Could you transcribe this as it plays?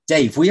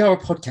Dave, we are a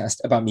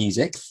podcast about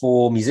music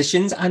for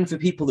musicians and for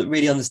people that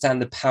really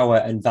understand the power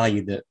and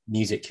value that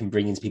music can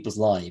bring into people's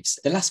lives.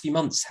 The last few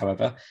months,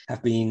 however,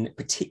 have been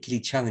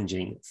particularly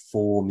challenging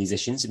for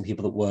musicians and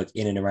people that work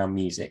in and around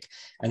music.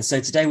 And so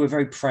today we're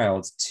very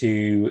proud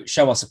to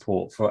show our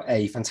support for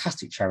a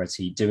fantastic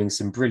charity doing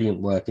some brilliant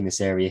work in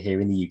this area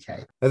here in the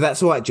UK.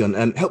 That's all right, John.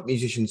 Help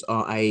Musicians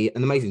are an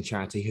amazing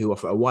charity who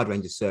offer a wide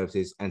range of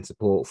services and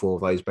support for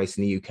those based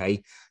in the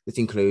UK. This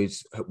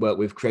includes work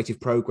with creative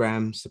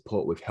programs,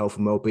 support with health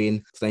and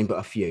wellbeing, to name but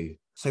a few.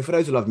 So for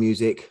those who love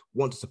music,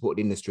 want to support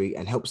the industry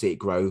and help see it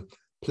grow,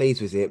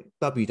 please visit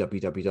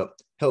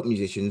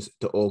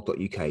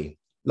www.helpmusicians.org.uk.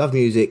 Love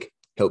music,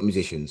 help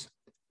musicians.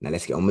 Now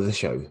let's get on with the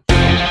show.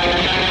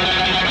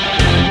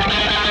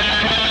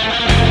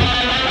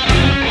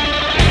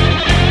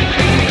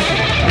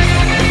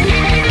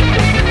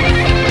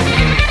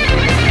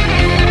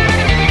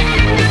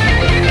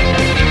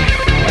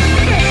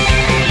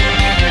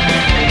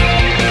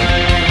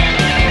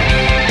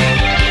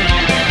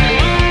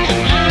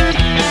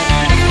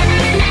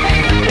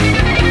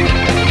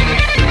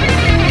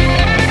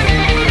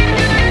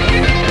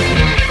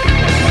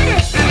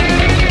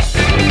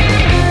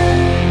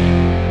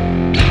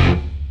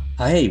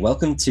 Hey,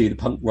 welcome to the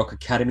Punk Rock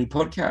Academy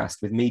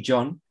podcast with me,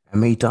 John. And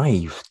me,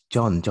 Dave.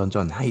 John.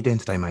 How you doing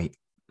today, mate?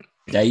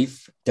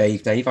 Dave,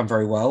 I'm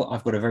very well.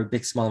 I've got a very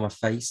big smile on my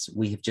face.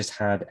 We have just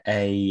had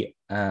a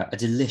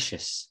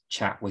delicious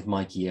chat with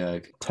Mikey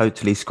Erg.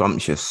 Totally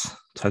scrumptious.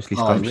 It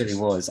really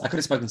was. I could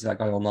have spoken to that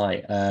guy all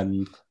night.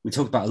 We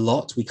talked about a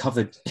lot. We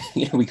covered,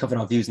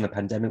 our views on the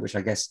pandemic, which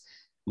I guess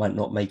might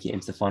not make it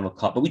into the final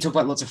cut. But we talked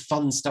about lots of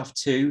fun stuff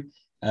too.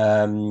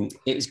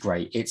 It was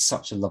great. It's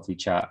such a lovely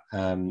chat.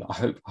 I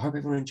hope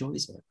everyone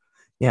enjoys it.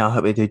 Yeah, I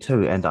hope they do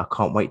too. And I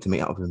can't wait to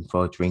meet up with them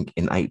for a drink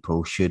in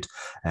April, should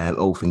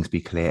all things be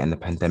clear and the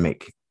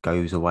pandemic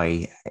goes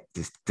away.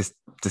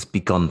 Just be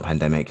gone,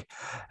 pandemic.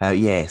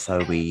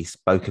 So we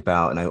spoke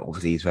about,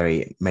 obviously his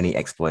very many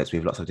exploits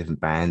with lots of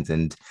different bands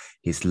and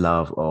his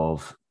love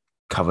of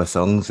cover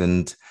songs.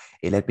 And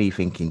it led me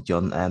thinking,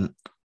 John,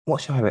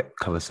 what's your favorite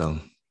cover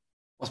song?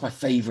 What's my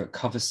favorite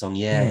cover song?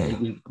 Yeah.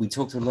 We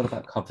talked a lot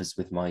about covers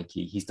with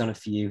Mikey. He's done a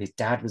few. His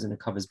dad was in a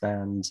covers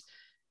band.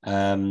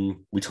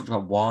 We talked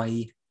about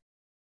why.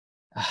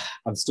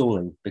 I'm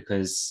stalling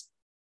because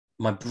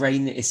my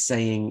brain is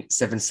saying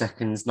 7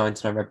 Seconds,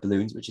 99 Red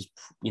Balloons, which is,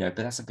 but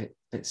that's a bit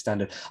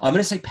standard. I'm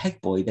going to say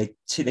Pegboy. They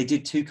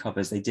did two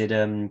covers. They did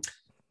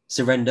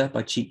Surrender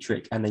by Cheap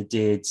Trick, and they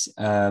did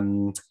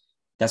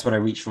That's When I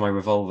Reach for My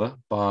Revolver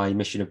by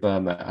Mission of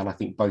Burma. And I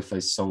think both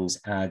those songs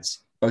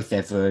both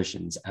their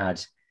versions add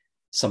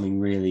something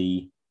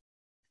really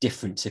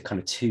different to kind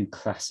of two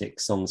classic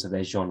songs of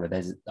their genre.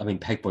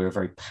 Pegboy are a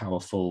very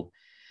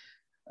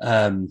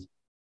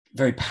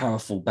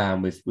powerful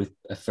band with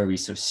a very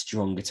sort of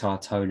strong guitar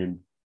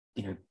tone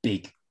and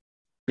big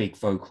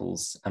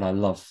vocals. And I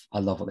love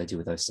what they do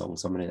with those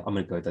songs. So I'm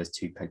gonna go with those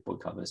two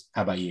Pegboy covers.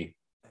 How about you?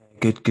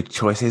 Good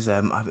choices. I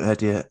haven't heard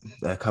the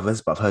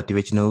covers, but I've heard the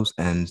originals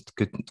and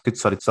good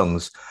solid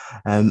songs.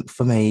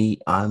 For me,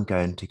 I'm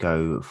going to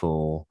go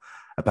for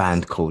a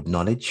band called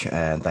Knowledge.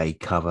 They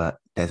cover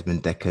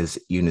Desmond Decker's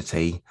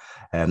Unity.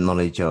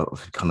 Knowledge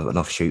of kind of an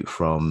offshoot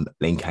from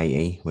Link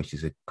 80, which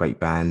is a great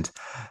band.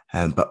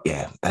 But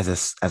yeah, as a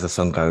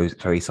song goes,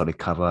 very solid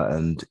cover,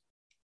 and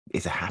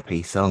it's a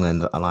happy song,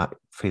 and I like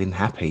feeling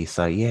happy.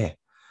 So yeah,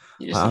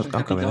 I'll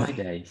go with that.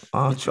 Dave.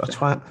 I'll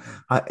try.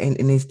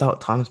 In these dark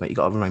times, mate, you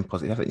got to remain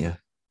positive, haven't you?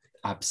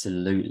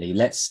 Absolutely.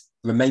 Let's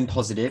remain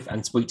positive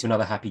and speak to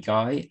another happy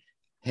guy.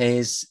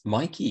 Here's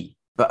Mikey.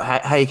 But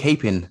how are you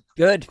keeping?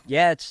 Good.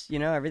 Yeah, it's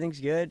everything's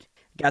good.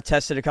 Got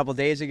tested a couple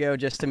days ago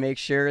just to make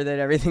sure that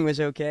everything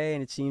was okay,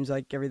 and it seems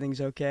like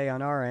everything's okay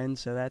on our end,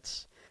 so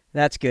that's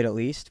good at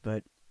least.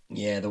 But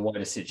yeah, the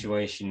wider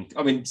situation.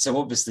 So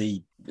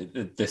obviously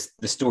the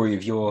story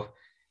of your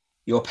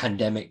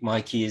pandemic,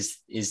 Mikey, is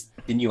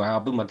the new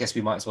album. I guess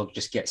we might as well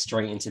just get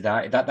straight into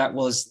that. That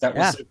was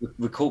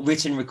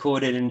written,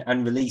 recorded,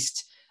 and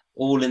released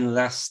all in the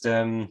last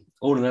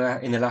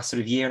sort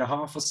of year and a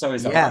half or so.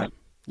 Is that right?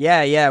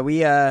 Yeah.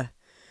 We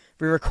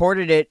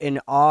recorded it in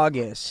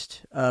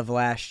August of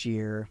last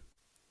year,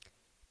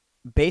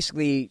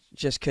 basically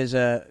just because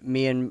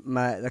me and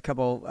my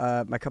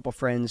couple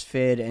friends,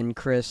 Fid and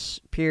Chris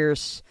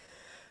Pierce,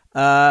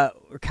 were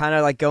kind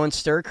of like going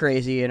stir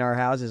crazy in our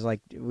houses.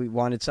 Like we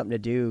wanted something to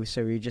do,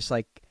 so we just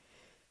like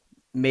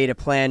made a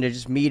plan to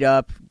just meet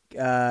up.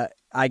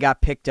 I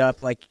got picked up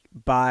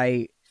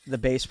by the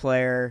bass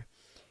player.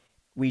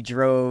 We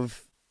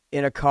drove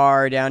in a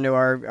car down to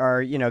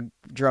our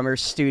drummer's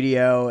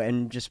studio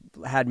and just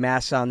had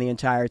masks on the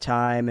entire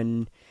time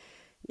and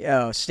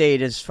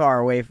stayed as far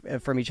away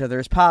from each other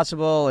as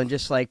possible and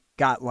just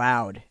got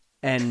loud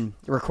and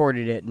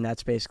recorded it. And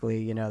that's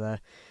basically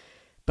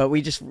but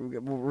we're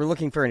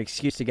looking for an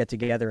excuse to get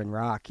together and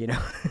rock.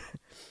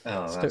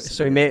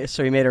 So we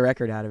made a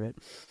record out of it.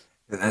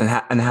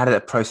 And how did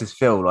that process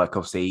feel like,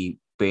 obviously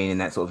being in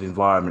that sort of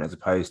environment as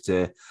opposed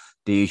to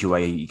the usual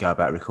way you go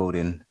about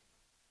recording?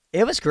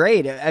 It was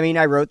great. I mean,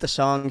 I wrote the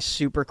song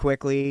super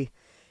quickly.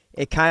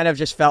 it kind of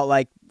just felt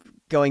like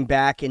going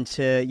back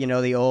into, you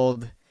know, the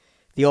old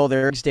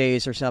Ergs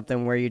days or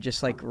something, where you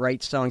just like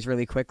write songs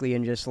really quickly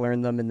and just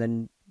learn them, and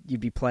then you'd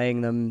be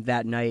playing them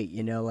that night,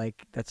 you know,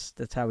 like that's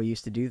how we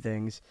used to do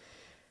things.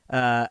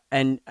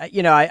 And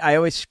you know, I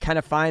always kind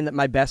of find that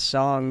my best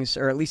songs,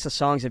 or at least the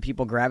songs that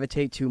people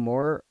gravitate to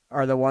more,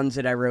 are the ones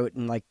that I wrote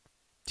in like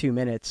 2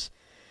 minutes.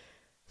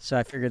 So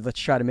I figured let's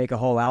try to make a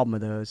whole album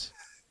of those.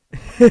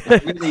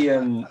 Really,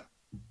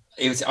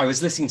 I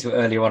was listening to it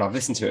earlier on. I've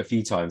listened to it a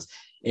few times.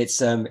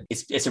 It's a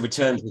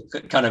return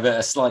to kind of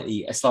a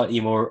slightly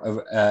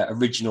more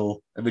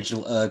original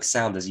Erg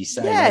sound, as you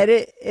say. Yeah,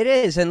 like, it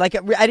is, and like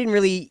I didn't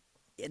really,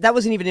 that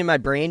wasn't even in my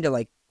brain to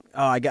like,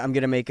 oh, I'm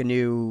gonna make a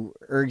new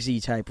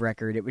Ergsy type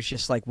record. It was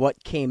just like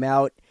what came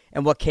out,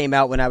 and what came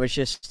out when I was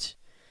just,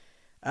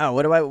 oh,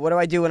 what do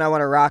I do when I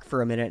want to rock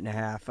for a minute and a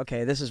half?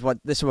 Okay, this is what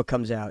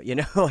comes out, you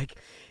know, like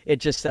it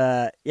just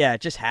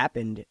it just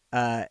happened,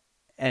 and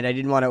I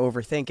didn't want to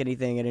overthink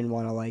anything. I didn't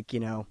want to, like, you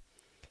know,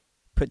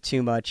 put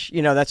too much,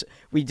 you know.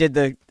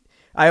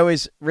 I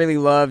always really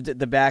loved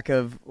the back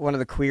of one of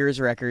the Queers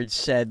records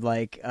said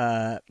like,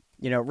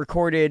 you know,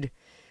 recorded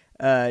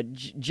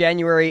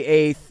January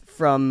 8th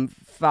from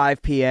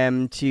 5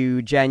 p.m.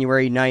 to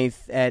January 9th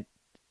at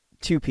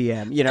 2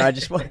 p.m. You know, I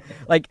just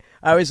like,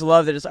 I always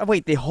loved it. It's, oh,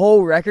 wait, the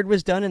whole record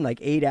was done in like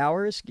 8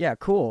 hours? Yeah,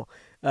 cool.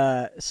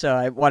 So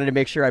I wanted to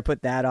make sure I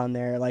put that on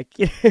there. Like,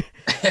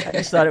 I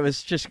just thought it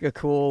was just a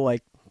cool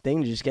like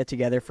thing to just get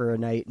together for a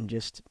night and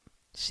just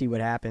see what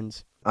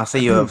happens. I see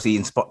you obviously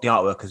the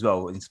artwork as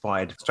well,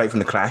 inspired straight from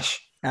the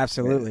Clash.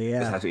 Absolutely,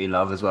 yeah. That's what you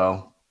love as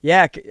well.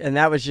 Yeah, and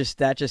that just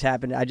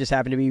happened. I just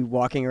happened to be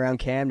walking around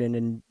Camden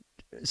and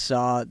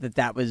saw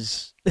that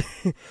was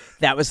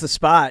that was the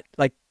spot.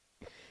 Like,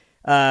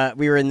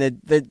 we were in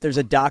there's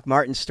a Doc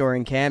Martens store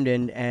in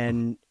Camden,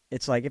 and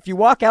it's like, if you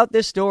walk out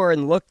this door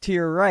and look to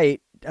your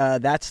right,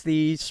 that's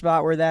the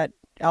spot where that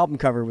album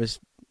cover was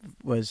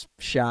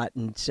shot.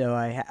 And so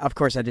of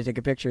course, I had to take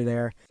a picture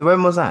there.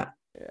 When was that?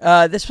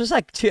 This was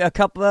like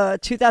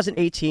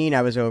 2018.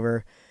 I was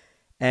over,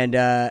 and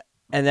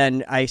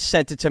then I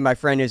sent it to my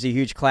friend who's a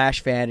huge Clash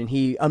fan, and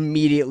he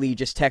immediately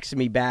just texted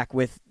me back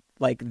with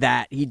like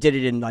that. He did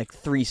it in like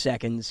 3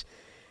 seconds.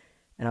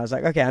 And I was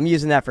like, okay, I'm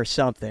using that for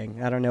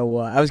something. I don't know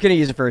what. I was going to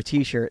use it for a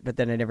T-shirt, but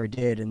then I never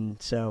did.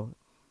 And so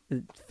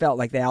it felt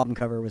like the album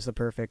cover was the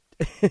perfect.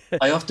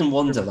 I often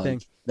wonder,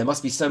 like, there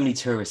must be so many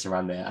tourists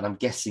around there, and I'm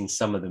guessing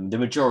some of them, the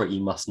majority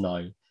must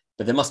know,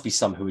 but there must be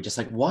some who are just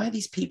like, why are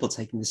these people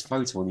taking this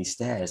photo on these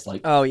stairs?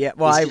 Like, oh yeah,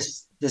 well,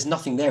 there's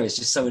nothing there. It's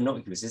just so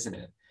innocuous, isn't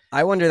it?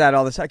 I wonder that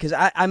all the time, because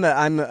I'm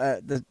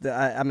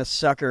a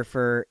sucker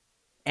for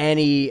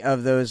any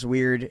of those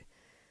weird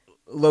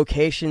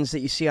locations that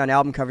you see on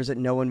album covers that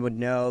no one would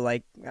know,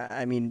 like,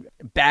 I mean,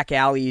 back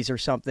alleys or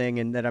something,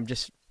 and that I'm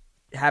just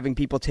having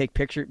people take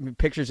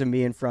pictures of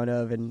me in front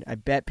of, and I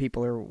bet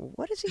people are,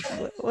 what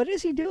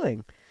is he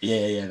doing?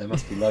 Yeah, there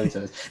must be loads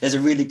of those. There's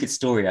a really good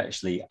story,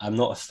 actually. I'm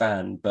not a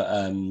fan,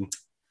 but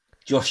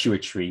Joshua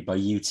Tree by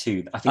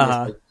U2. I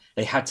think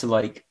they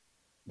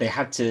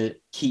had to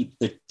keep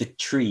the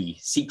tree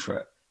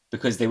secret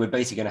because they were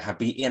basically going to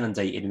be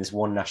inundated in this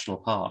one national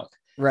park.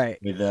 Right.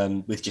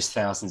 With just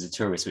thousands of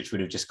tourists, which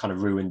would have just kind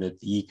of ruined the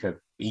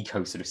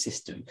eco sort of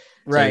system.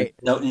 Right.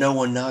 So no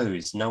one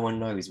knows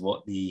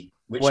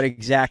what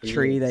exact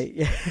tree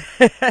they.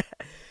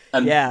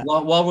 Yeah.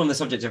 While we're on the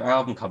subject of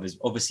album covers,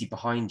 obviously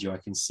behind you I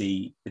can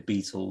see the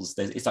Beatles.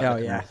 It's like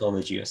a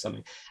mythology or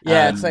something.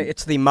 Yeah,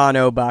 it's the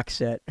mono box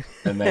set.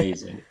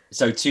 Amazing.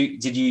 So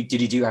did you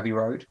do Abbey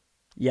Road?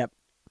 Yep.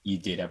 You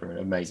did Abbey Road.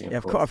 Amazing. Yeah,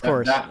 of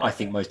course. That I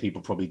think most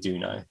people probably do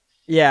know.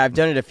 Yeah, I've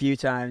done it a few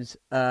times.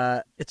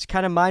 It's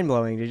kind of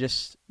mind-blowing to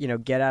just, you know,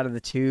 get out of the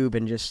tube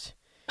and just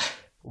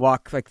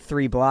walk like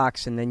 3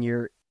 blocks, and then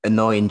you're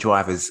annoying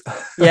drivers.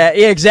 yeah,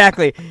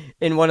 exactly.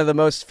 In one of the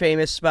most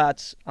famous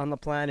spots on the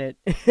planet.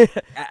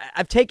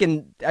 I've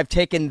taken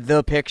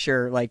the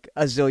picture like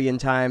a zillion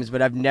times,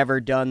 but I've never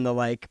done the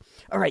like,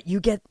 all right,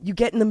 you get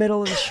in the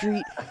middle of the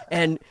street,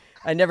 and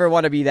I never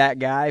want to be that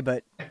guy,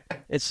 but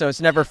it's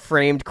never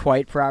framed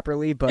quite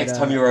properly. But next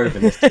time you're over,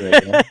 let's do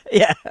it. Yeah?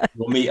 Yeah,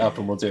 we'll meet up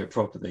and we'll do it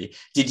properly.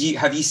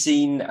 Have you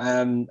seen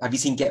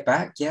Get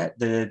Back yet?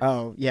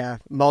 Oh yeah,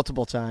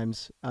 multiple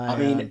times. I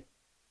mean,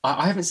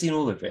 I haven't seen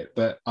all of it,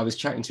 but I was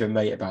chatting to a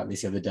mate about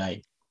this the other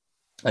day,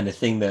 and the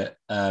thing that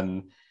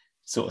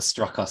sort of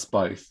struck us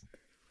both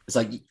is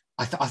like,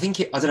 I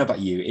think I don't know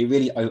about you. It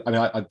really, I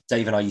mean,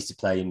 Dave and I used to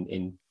play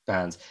in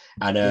bands,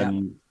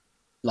 and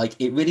like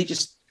it really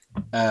just.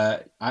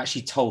 I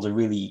actually told a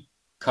really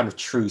kind of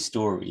true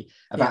story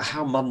about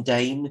how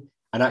mundane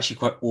and actually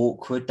quite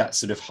awkward that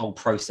sort of whole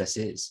process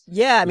is.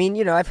 Yeah, I mean,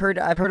 you know, I've heard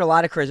a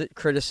lot of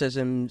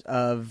criticisms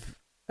of,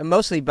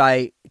 mostly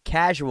by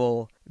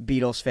casual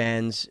Beatles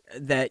fans,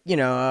 that, you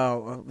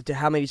know,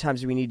 how many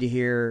times do we need to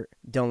hear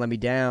 "Don't Let Me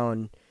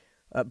Down"?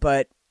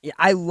 But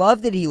I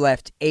love that he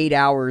left 8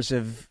 hours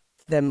of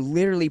them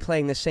literally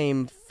playing the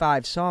same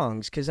 5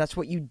 songs, because that's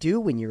what you do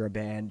when you're a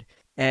band.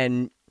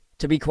 And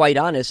to be quite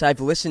honest, I've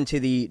listened to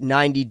the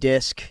 90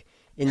 disc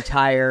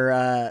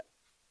entire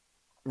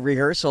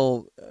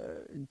rehearsal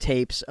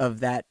tapes of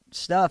that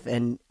stuff,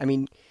 and I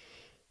mean,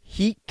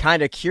 he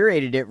kind of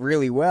curated it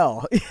really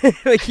well.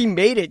 Like he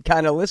made it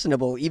kind of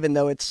listenable, even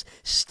though it's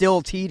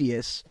still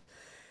tedious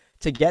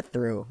to get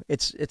through.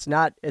 It's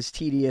not as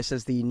tedious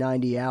as the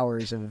 90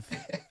 hours of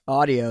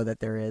audio that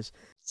there is.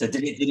 So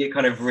did it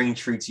kind of ring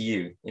true to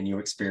you in your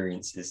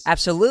experiences?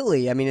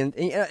 Absolutely. I mean,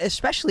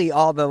 especially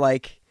all the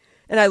like,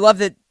 and I love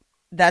that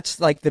that's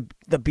like the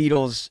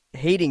Beatles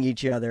hating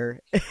each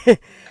other. Yeah.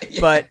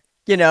 But,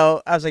 you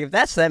know, I was like, if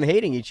that's them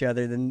hating each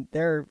other, then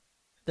they're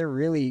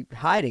really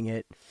hiding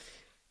it,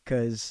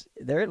 because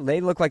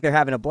they look like they're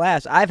having a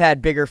blast. I've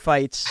had bigger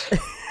fights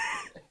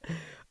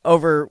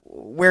over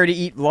where to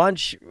eat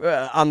lunch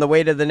on the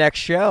way to the next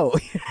show.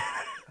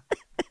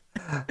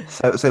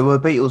 So were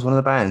Beatles one of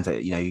the bands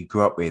that you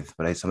grew up with?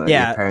 Were they something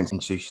that your parents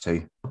introduced you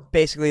to?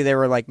 Basically, they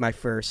were like my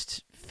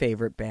first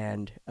favorite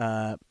band.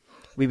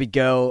 We would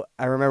go.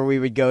 I remember we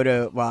would go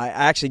to. Well, I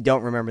actually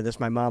don't remember this.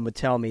 My mom would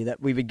tell me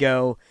that we would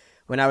go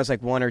when I was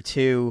like 1 or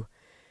 2.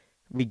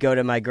 We'd go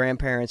to my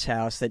grandparents'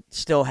 house that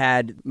still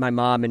had my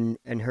mom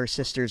and her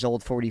sister's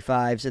old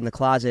 45s in the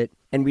closet,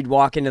 and we'd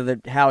walk into the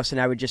house and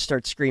I would just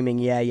start screaming,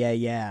 "Yeah, yeah,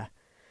 yeah,"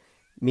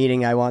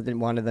 meaning I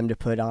wanted them to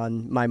put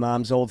on my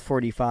mom's old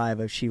 45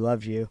 of "She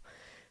Loves You."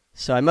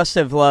 So I must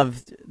have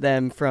loved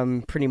them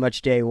from pretty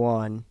much day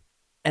one.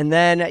 And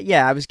then,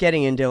 I was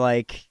getting into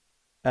like,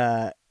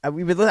 I'd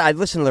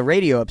listen to the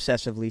radio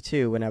obsessively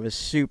too when I was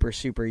super,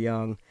 super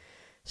young.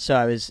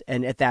 So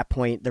and at that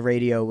point, the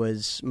radio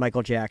was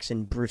Michael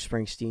Jackson, Bruce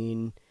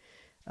Springsteen,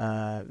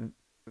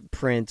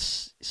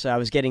 Prince. So I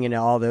was getting into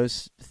all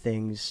those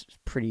things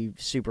pretty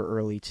super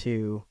early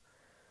too.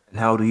 And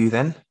how old are you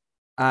then?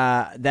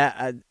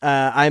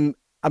 I'm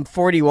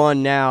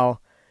 41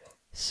 now.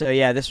 So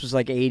yeah, this was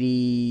like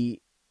 81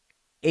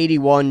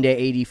 to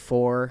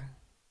 84.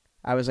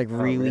 I was like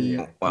really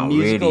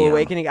musical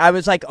awakening. I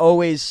was like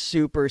always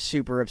super,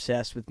 super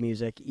obsessed with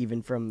music,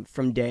 even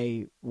from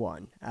day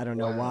one. I don't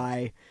know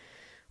why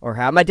or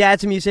how. My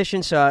dad's a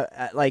musician, so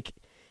like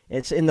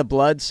it's in the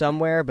blood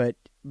somewhere. But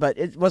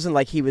it wasn't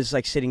like he was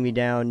like sitting me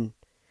down.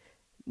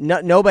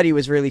 Nobody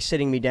was really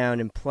sitting me down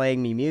and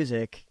playing me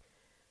music.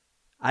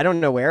 I don't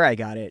know where I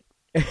got it.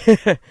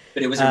 But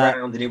it was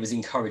around and it was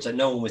encouraged. Like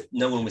no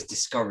one was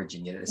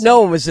discouraging it.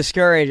 No one was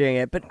discouraging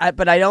it, but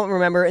I don't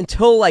remember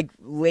until like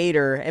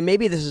later, and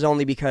maybe this is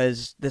only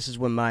because this is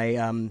when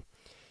my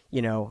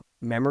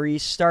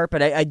memories start.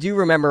 But I do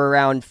remember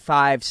around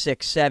 5,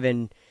 6,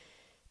 7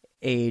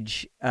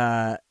 age,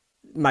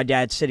 my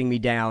dad sitting me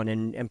down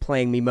and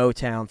playing me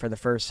Motown for the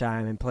first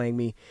time and playing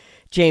me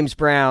James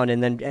Brown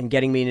and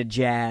getting me into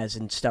jazz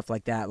and stuff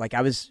like that. Like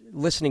I was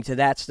listening to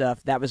that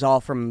stuff. That was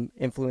all from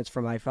influence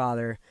from my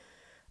father.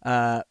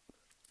 But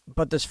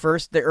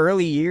the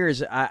early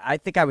years, I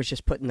think I was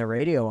just putting the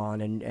radio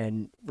on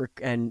and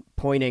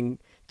pointing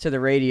to the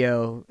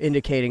radio,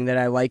 indicating that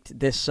I liked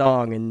this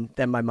song, and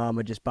then my mom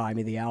would just buy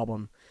me the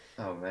album.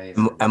 Oh,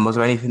 amazing. And was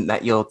there anything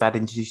that your dad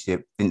introduced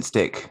you didn't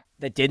stick?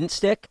 That didn't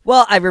stick?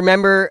 Well, I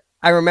remember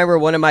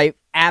one of my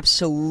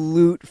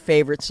absolute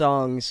favorite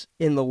songs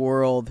in the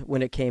world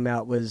when it came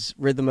out was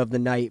 "Rhythm of the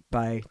Night"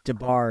 by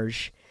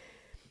DeBarge.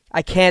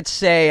 I can't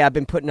say I've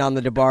been putting on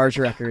the DeBarge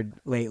record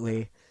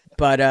lately.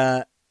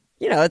 But,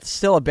 it's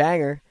still a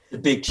banger. A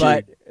big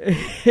tune.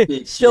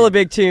 But still a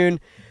big tune.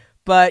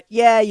 But,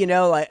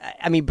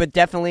 but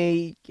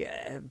definitely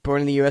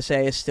Born in the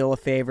USA is still a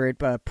favorite.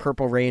 But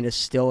Purple Rain is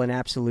still an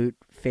absolute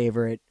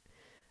favorite.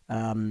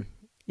 A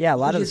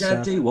lot of the stuff.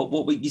 What did your dad do?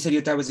 What you said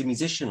your dad was a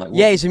musician? Like,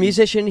 yeah, he's a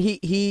musician.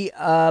 He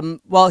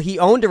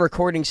owned a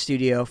recording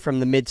studio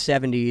from the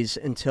mid-'70s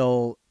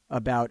until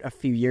about a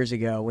few years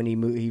ago when he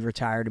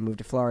retired and moved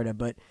to Florida.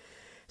 But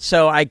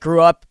so I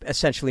grew up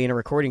essentially in a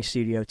recording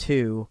studio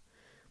too,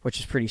 which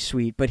is pretty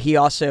sweet. But he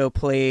also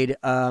played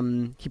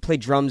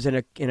drums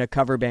in a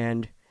cover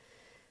band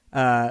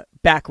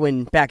back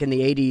in the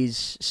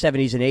 80s,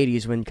 70s and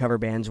 80s when cover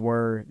bands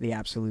were the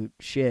absolute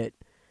shit.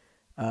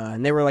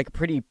 And they were like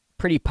a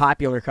pretty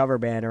popular cover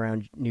band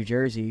around New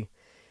Jersey.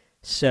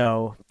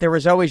 So there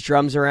was always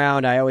drums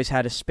around. I always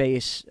had a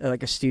space,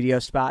 like a studio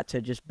spot to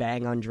just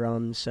bang on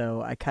drums.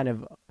 So I kind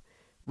of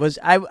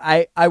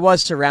I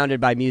was surrounded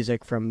by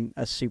music from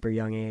a super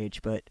young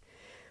age, but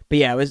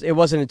yeah, it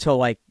wasn't until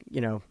like,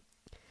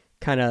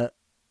 kind of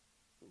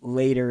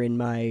later in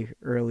my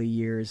early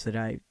years that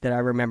I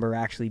remember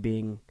actually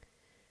being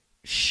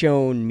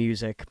shown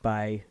music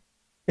by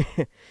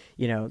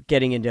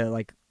getting into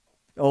like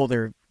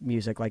older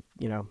music like,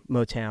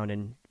 Motown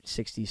and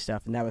 60s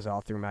stuff, and that was all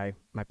through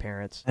my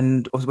parents.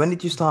 And when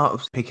did you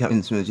start picking up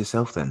instruments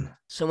yourself then?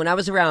 So when I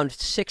was around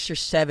 6 or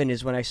 7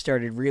 is when I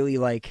started really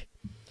like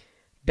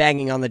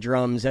banging on the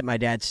drums at my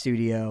dad's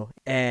studio,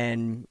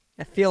 and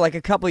I feel like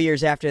a couple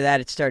years after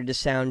that it started to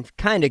sound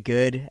kind of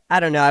good. I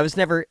don't know, I was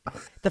never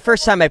the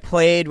first time I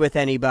played with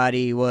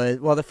anybody was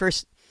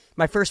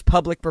my first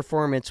public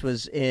performance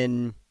was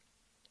in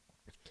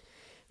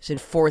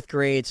 4th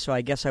grade, so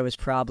I guess I was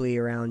probably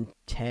around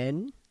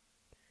 10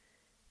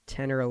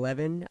 or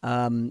 11.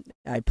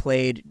 I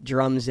played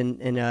drums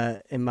in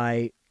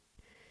my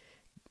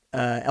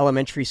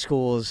elementary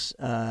school's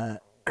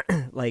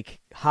like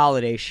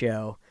holiday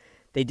show.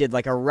 They did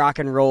like a rock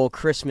and roll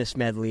Christmas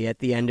medley at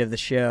the end of the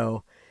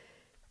show,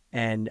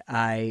 and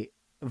I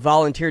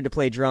volunteered to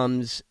play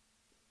drums,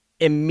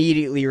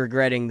 immediately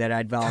regretting that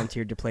I'd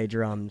volunteered to play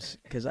drums,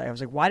 because I was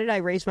like, why did I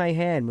raise my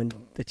hand when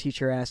the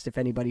teacher asked if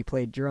anybody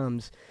played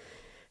drums?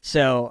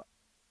 So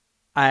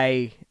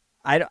I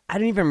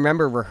didn't even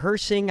remember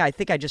rehearsing. I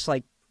think I just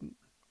like,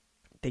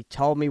 they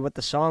told me what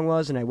the song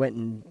was and I went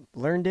and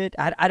learned it.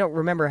 I don't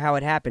remember how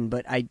it happened,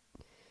 but I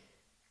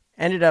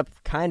ended up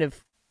kind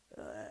of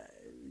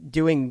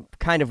doing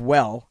kind of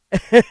well.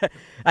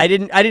 I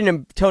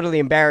didn't totally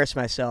embarrass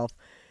myself.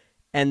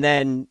 And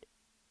then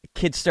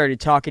kids started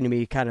talking to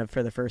me kind of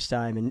for the first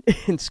time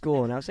in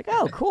school, and I was like,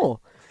 oh,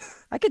 cool.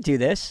 I could do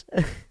this.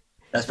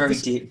 That's very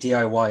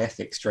DIY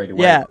ethics straight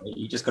away. Yeah.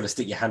 You just got to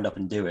stick your hand up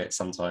and do it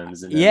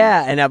sometimes. And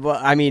yeah, and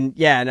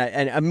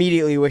I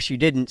immediately wish you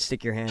didn't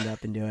stick your hand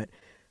up and do it.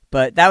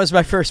 But that was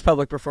my first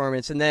public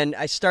performance, and then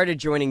I started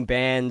joining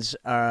bands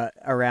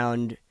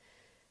around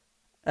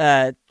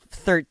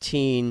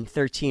 13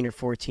 or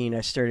 14.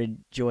 I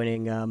started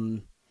joining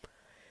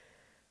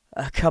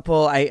a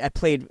couple.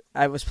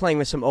 I was playing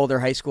with some older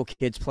high school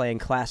kids playing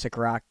classic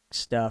rock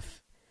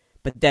stuff.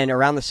 But then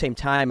around the same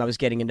time, I was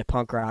getting into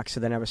punk rock. So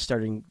then I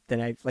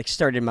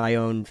started my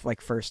own like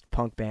first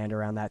punk band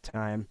around that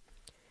time.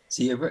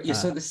 So you're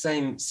sort of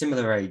the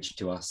similar age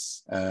to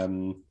us.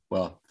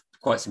 Well,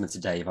 quite similar to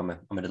Dave. I'm a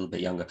little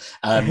bit younger.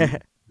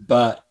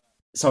 But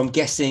so I'm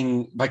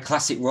guessing by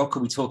classic rock,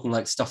 are we talking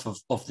like stuff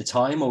of the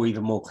time, or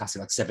even more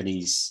classic, like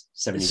 70s?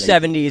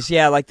 70s,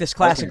 yeah. Like this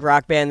classic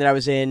rock band that I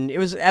was in.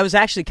 I was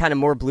actually kind of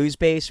more blues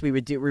based. We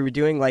were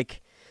doing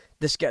like,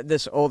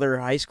 this older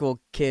high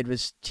school kid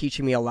was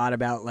teaching me a lot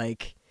about,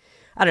 like,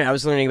 I don't know, I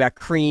was learning about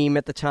Cream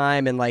at the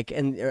time, and like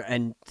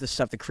and the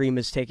stuff that Cream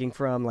is taking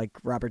from, like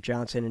Robert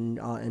Johnson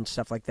and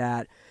stuff like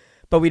that.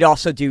 But we'd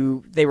also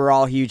they were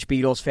all huge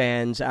Beatles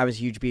fans. I was a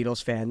huge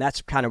Beatles fan.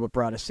 That's kind of what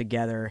brought us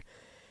together.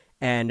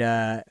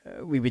 And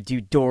we would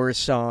do Doors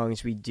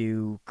songs, we'd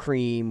do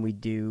Cream,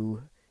 we'd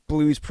do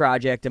Blues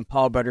Project and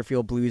Paul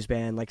Butterfield Blues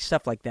Band, like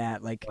stuff like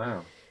that, like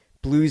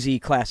bluesy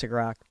classic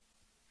rock.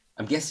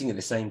 I'm guessing at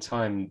the same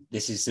time,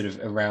 this is sort of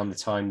around the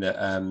time that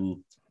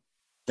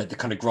that the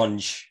kind of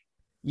grunge.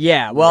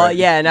 Yeah, well,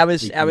 yeah, and I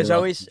was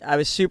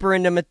super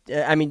into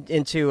I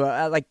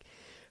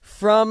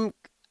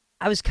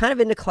was kind of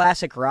into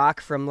classic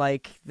rock from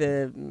like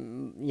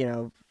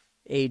the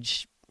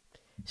age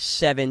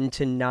 7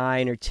 to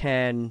 9 or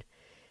 10,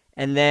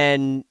 and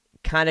then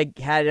kind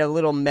of had a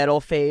little metal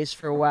phase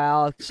for a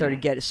while.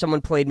 Someone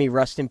played me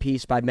Rust in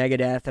Peace by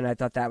Megadeth, and I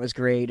thought that was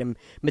great. And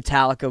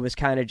Metallica was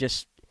kind of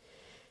just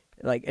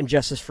like, and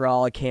Justice for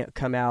All can't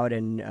come out,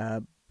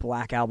 and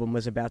Black Album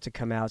was about to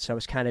come out, so I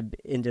was kind of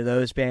into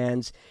those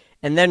bands.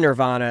 And then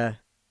Nirvana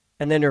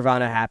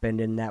happened,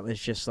 and that was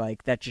just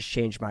like, that just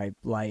changed my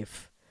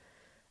life.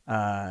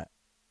 And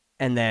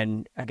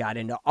then I got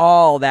into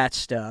all that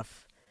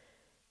stuff.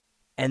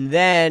 And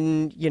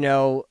then,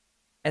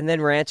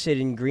 Rancid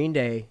and Green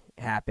Day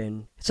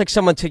happened. It's like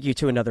someone took you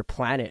to another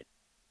planet,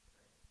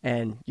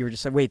 and you were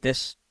just like, wait,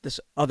 this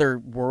other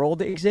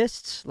world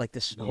exists? Like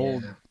this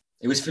whole...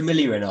 It was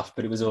familiar enough,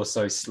 but it was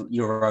also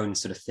your own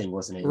sort of thing,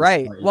 wasn't it?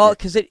 Right. Well,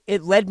 because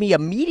it led me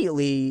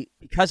immediately,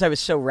 because I was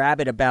so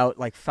rabid about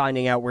like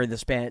finding out where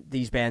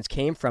these bands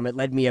came from, it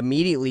led me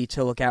immediately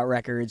to Lookout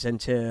Records and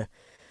to,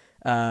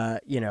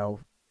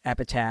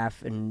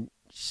 Epitaph and,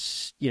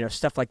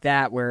 stuff like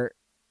that,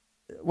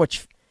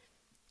 which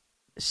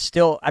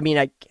still,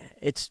 it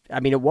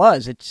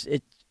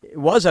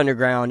was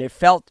underground. It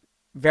felt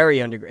very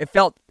underground. It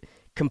felt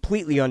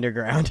completely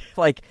underground.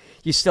 Like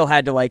you still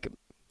had to like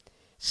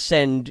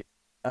send,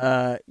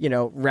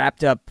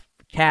 wrapped up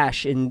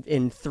cash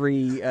in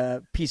 3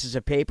 pieces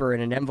of paper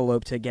in an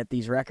envelope to get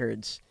these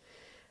records.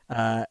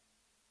 It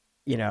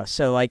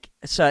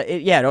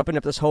opened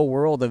up this whole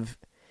world of,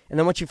 and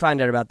then once you find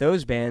out about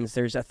those bands,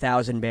 there's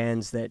 1,000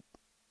 bands that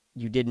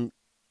you didn't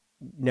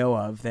know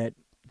of that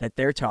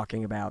they're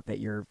talking about, that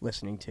you're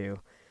listening to.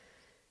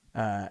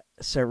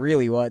 So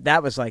really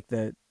that was like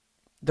the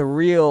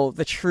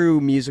true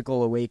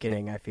musical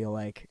awakening, I feel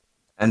like.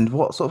 And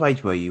what sort of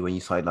age were you when you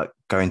started like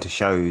going to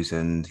shows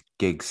and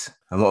gigs?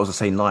 And what was the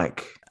scene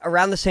like?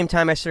 Around the same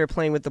time I started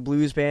playing with the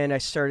blues band, I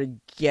started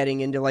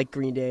getting into like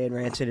Green Day and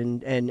Rancid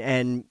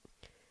and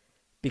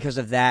because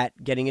of that,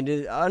 getting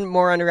into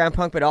more underground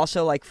punk, but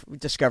also like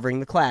discovering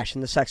the Clash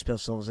and the Sex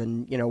Pistols,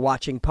 and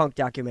watching punk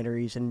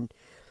documentaries and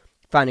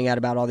finding out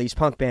about all these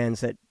punk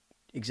bands that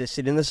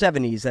existed in the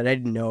 70s that I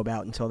didn't know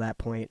about until that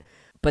point.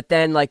 But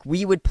then like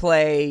we would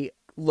play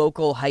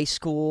local high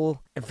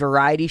school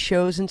variety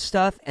shows and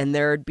stuff, and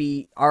there'd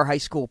be our high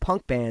school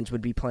punk bands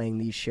would be playing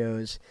these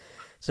shows.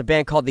 It's a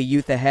band called the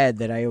Youth Ahead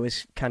that I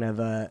always kind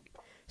of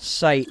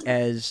cite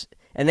as,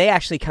 and they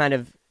actually kind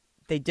of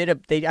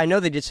I know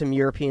they did some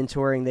European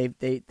touring.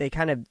 They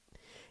kind of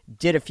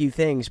did a few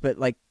things, but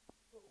like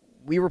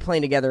we were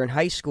playing together in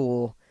high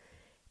school,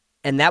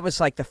 and that was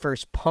like the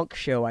first punk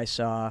show I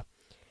saw.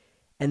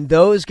 And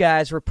those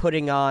guys were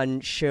putting on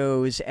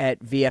shows at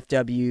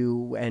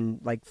VFW and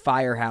like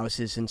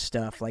firehouses and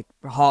stuff, like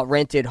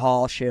rented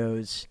hall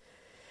shows.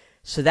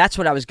 So that's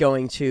what I was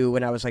going to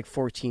when I was like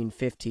 14,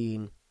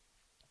 15.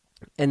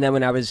 And then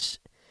when I was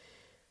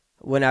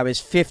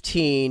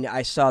 15,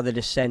 I saw the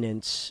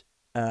Descendants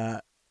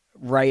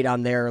right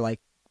on their like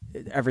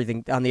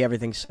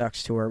Everything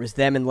Sucks tour. It was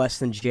them and Less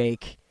Than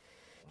Jake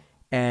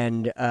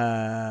and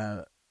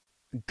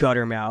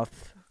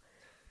Guttermouth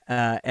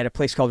at a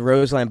place called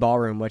Roseland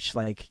Ballroom, which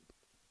I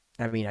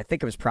think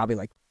it was probably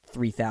like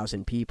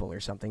 3,000 people or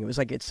something. It's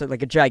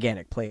like a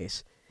gigantic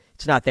place.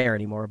 It's not there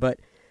anymore, but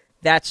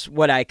that's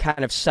what I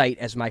kind of cite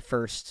as my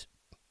first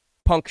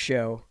punk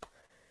show.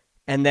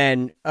 And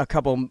then a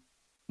couple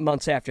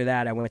months after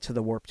that, I went to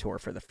the Warped Tour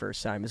for the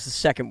first time. It was the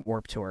second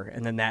Warped Tour,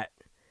 and then that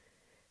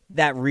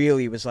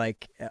really was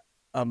like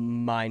a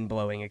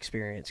mind-blowing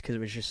experience because it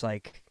was just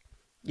like,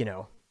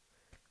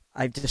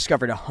 I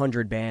discovered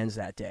 100 bands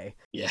that day.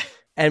 Yeah.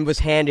 And was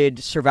handed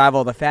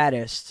Survival of the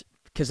Fattest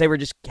because they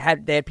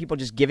had people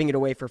just giving it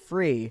away for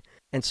free.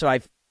 And so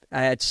I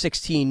had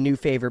 16 new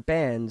favorite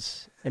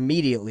bands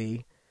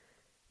immediately,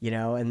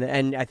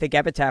 and I think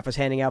Epitaph was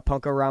handing out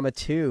Punk-O-Rama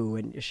 2,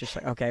 and it's just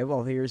like, okay,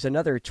 well, here's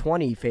another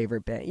 20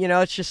 favorite band.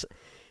 It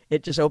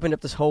just opened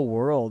up this whole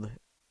world.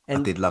 And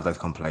I did love those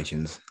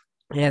compilations.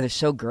 Yeah, they're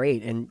so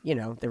great. And,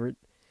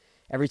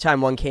 every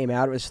time one came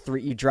out, it was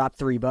you dropped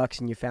 $3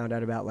 and you found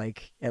out about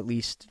like at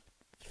least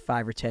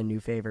 5 or 10 new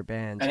favorite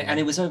bands. And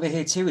it was over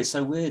here too. It's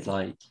so weird.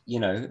 Like,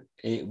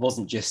 it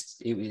wasn't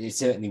just, it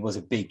certainly was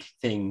a big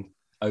thing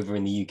over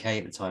in the UK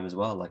at the time as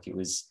well. Like it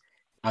was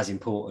as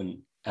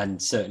important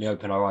and certainly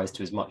opened our eyes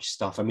to as much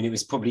stuff. I mean, it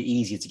was probably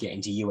easier to get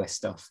into US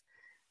stuff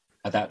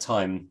at that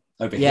time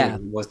over here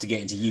than it was to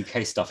get into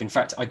UK stuff. In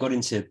fact, I got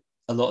into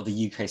a lot of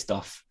the UK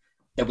stuff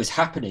that was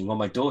happening on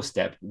my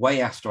doorstep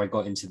way after I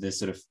got into the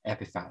sort of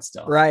Epitaph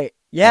stuff. Right.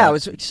 Yeah.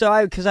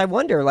 Because I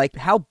wonder, like,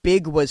 how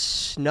big was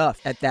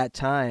Snuff at that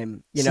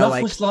time?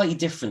 Snuff was slightly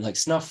different. Like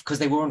Snuff, because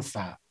they were on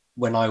Fat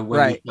when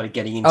we started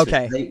getting into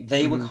it.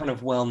 They were kind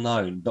of well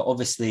known, but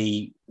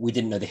obviously we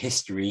didn't know the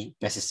history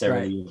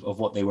necessarily of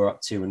what they were up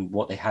to and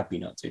what they had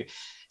been up to.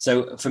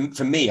 So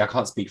for me, I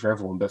can't speak for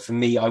everyone, but for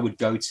me, I would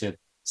go to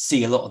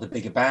see a lot of the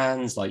bigger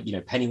bands like,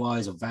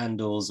 Pennywise or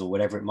Vandals or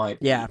whatever it might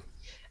be. Yeah.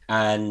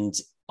 And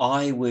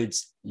I would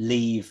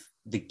leave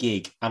the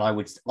gig and I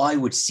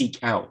would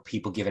seek out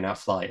people giving out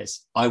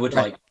flyers. I would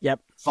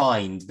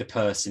find the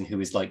person who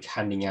is like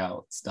handing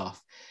out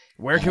stuff.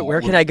 Where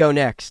can I go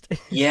next?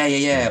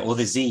 yeah. Or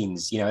the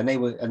zines, and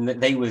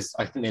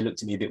I think they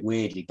looked at me a bit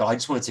weirdly, but I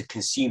just wanted to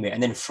consume it.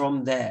 And then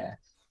from there,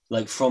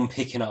 like from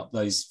picking up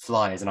those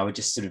flyers, and I would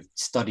just sort of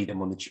study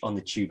them on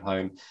the tube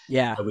home.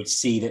 Yeah. I would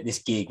see that this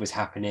gig was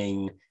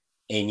happening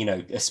in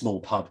a small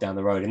pub down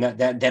the road, and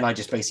then I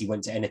just basically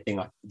went to anything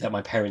that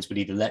my parents would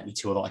either let me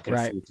to or that I could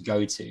afford to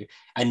go to.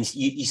 And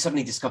you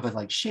suddenly discover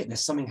like, shit,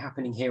 there's something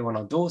happening here on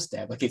our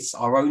doorstep, like it's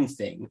our own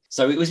thing.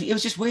 So it was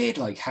just weird,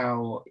 like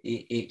how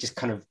it just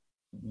kind of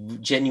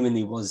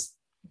genuinely was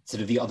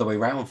sort of the other way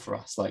around for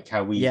us, like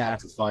how we had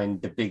to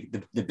find the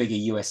bigger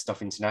US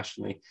stuff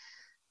internationally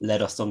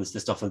led us on the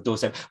stuff on the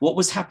doorstep. What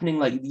was happening?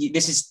 Like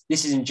this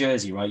is in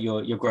Jersey, right?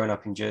 You're growing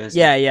up in Jersey.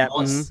 Yeah.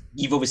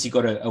 You've obviously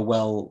got a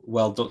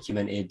well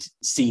documented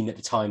scene at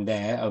the time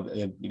there of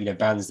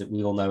bands that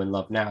we all know and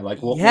love now.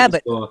 Like what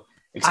was your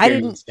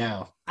experience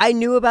now? I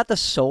knew about the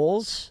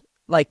Souls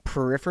like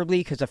peripherally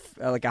because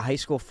like a high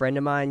school friend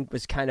of mine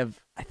was kind of,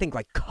 I think,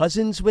 like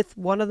cousins with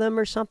one of them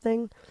or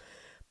something.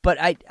 But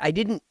I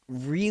didn't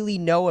really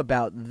know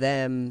about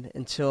them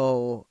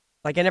until,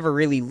 like, I never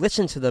really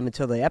listened to them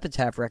until the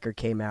Epitaph record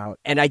came out.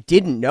 And I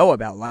didn't know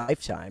about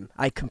Lifetime.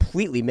 I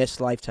completely missed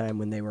Lifetime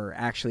when they were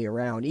actually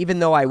around, even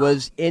though I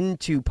was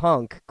into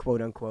punk,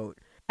 quote unquote.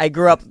 I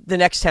grew up the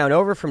next town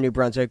over from New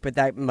Brunswick, but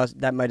that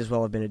might as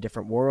well have been a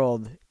different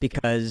world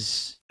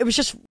because it was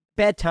just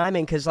bad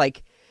timing because,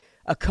 like,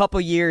 a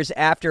couple years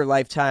after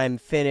Lifetime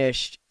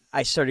finished,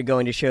 I started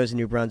going to shows in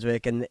New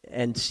Brunswick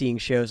and seeing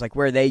shows like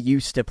where they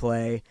used to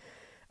play,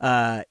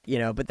 but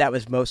that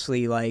was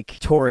mostly like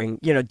touring,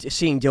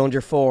 seeing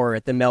Dillinger 4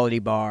 at the Melody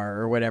Bar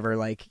or whatever,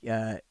 like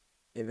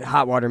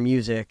Hot Water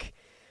Music.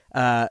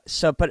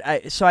 So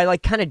I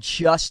like kind of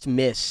just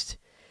missed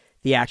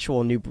the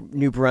actual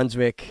New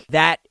Brunswick,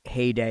 that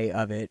heyday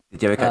of it.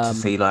 Did you ever get to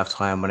see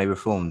Lifetime when they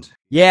reformed?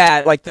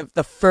 Yeah, like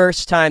the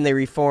first time they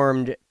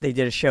reformed, they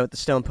did a show at the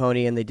Stone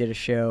Pony and they did a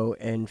show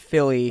in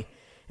Philly.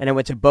 And I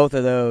went to both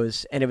of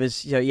those, and it was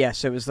so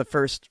it was the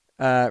first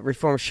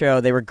Reform show.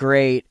 They were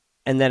great,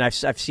 and then I've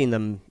seen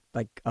them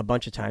like a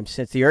bunch of times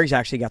since. The Ergs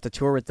actually got to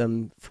tour with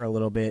them for a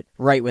little bit,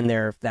 right when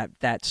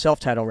that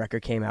self-titled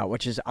record came out,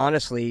 which is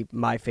honestly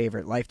my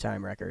favorite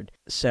Lifetime record.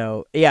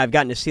 So yeah, I've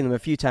gotten to see them a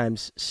few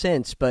times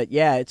since, but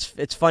yeah,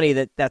 it's funny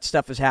that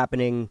stuff was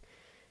happening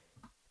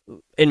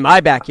in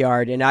my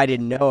backyard, and I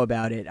didn't know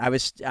about it. I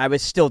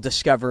was still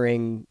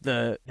discovering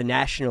the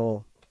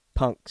national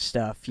punk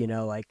stuff,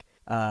 like.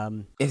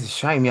 It's a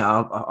shame, yeah.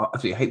 I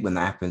absolutely hate when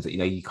that happens. That,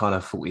 you kind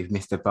of thought you've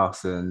missed the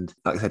bus, and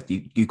like I said,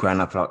 you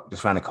ground up like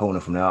just around the corner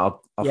from there. I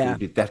thought Yeah, it'd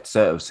be Death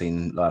Desert have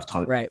seen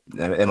Lifetime. right.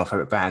 They're my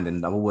favorite band,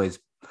 and I've always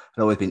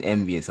been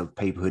envious of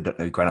people who don't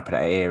know grown up in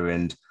that area.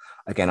 And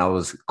again, I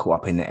was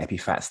caught up in the Epi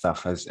Fat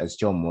stuff as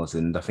John was,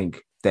 and I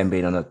think them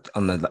being on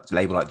the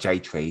label like J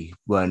Tree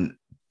weren't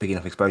big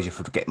enough exposure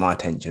for to get my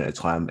attention at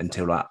the time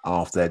until like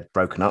after they'd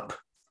broken up.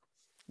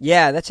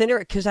 Yeah, that's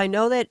interesting because I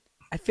know that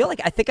I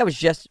think I was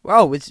just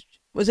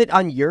was it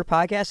on your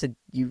podcast that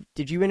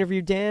did you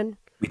interview Dan?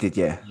 We did,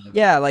 yeah.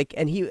 Yeah, like,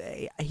 and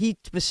he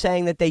was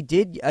saying that they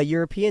did a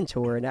European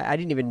tour, and I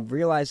didn't even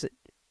realize that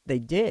they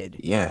did.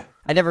 Yeah.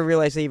 I never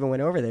realized they even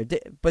went over there.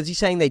 Was he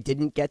saying they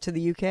didn't get to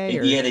the UK?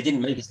 Or? Yeah, they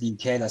didn't make it to the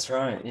UK. That's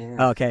right.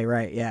 Yeah. Okay,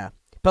 right, yeah.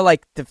 But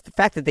like the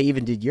fact that they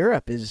even did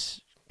Europe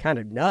is kind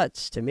of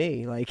nuts to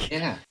me. Like,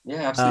 yeah,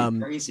 absolutely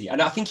crazy.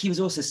 And I think he was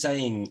also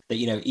saying that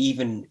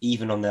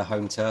even on their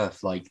home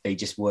turf, like they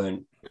just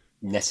weren't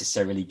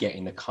necessarily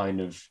getting the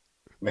kind of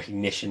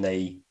recognition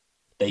they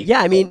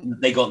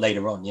got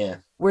later on. Yeah,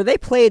 where they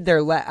played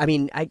their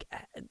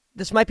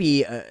this might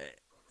be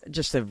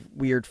just a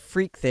weird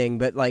freak thing,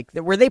 but like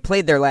where they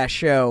played their last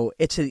show,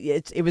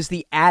 it was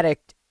the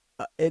attic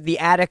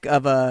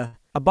of a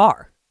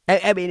bar.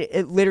 I mean,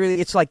 it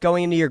literally, it's like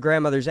going into your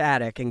grandmother's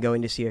attic and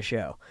going to see a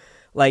show.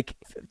 Like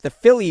the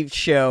Philly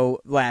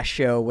last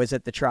show was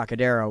at the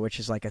Trocadero, which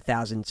is like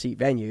 1,000-seat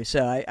venue.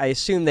 So I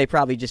assume they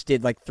probably just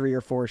did like 3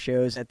 or 4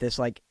 shows at this,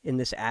 like in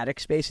this attic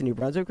space in New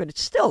Brunswick. But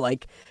it's still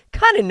like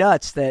kind of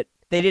nuts that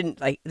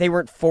they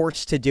weren't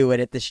forced to do it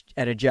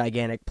at a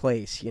gigantic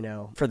place,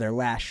 for their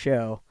last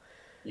show.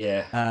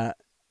 Yeah.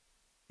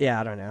 Yeah,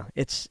 I don't know.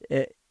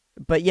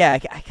 But yeah,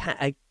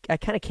 I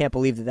kind of can't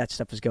believe that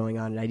stuff was going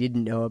on, and I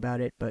didn't know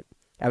about it. But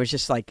I was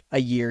just like a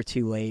year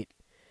too late.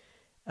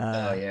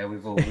 Oh yeah,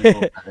 we've all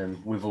had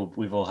them. We've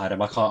all had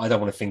them. I don't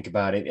want to think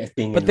about it. If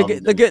being but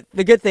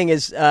the good thing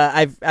is,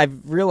 I've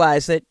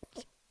realized that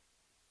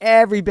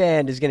every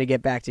band is going to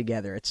get back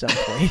together at some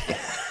point.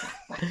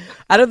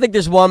 I don't think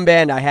there's one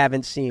band I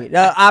haven't seen.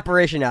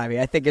 Operation Ivy,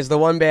 I think, is the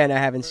one band I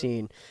haven't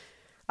seen.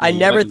 I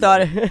never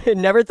thought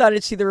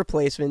I'd see the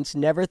Replacements.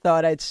 Never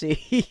thought I'd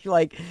see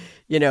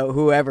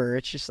whoever.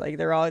 It's just like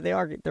they're all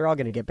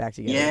going to get back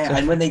together. Yeah, so.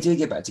 And when they do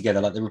get back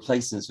together, like the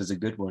Replacements was a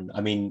good one.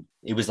 I mean,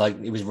 it was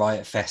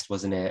Riot Fest,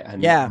 wasn't it?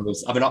 And yeah,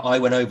 I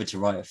went over to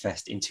Riot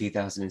Fest in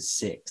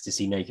 2006 to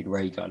see Naked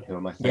Raygun, who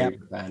are my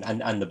favorite band,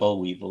 and the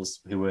Bollweevils,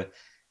 who were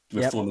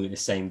performing at the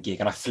same gig.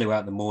 And I flew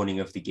out the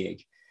morning of the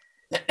gig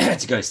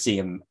to go see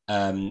him,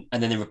 and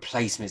then the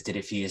Replacements did it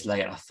a few years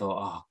later. And I thought,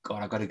 oh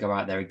god, I got to go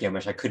out there again,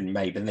 which I couldn't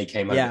make. But then they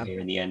came over here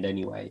in the end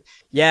anyway.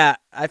 Yeah,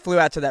 I flew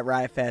out to that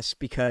Riot Fest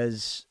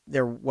because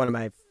they're one of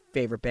my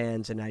favorite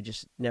bands, and I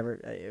just never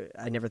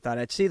thought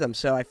I'd see them.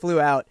 So I flew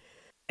out,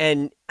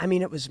 and I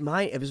mean, it was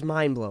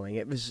mind blowing.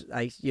 It was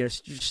I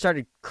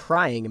started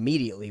crying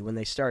immediately when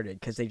they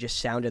started because they just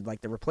sounded like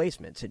the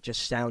Replacements. It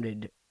just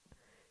sounded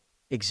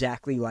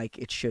exactly like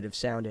it should have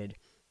sounded.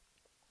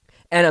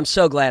 And I'm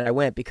so glad I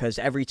went because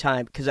every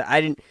time, because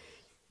I didn't,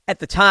 at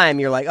the time,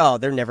 you're like, oh,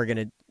 they're never going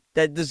to,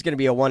 this is going to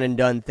be a one and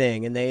done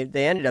thing. And they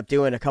ended up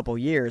doing a couple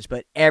years,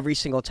 but every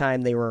single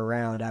time they were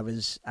around, I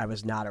was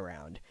not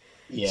around.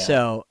 Yeah.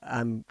 So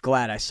I'm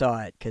glad I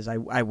saw it because I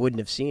wouldn't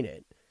have seen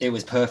it. It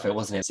was perfect,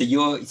 wasn't it? So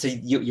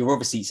you're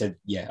obviously, so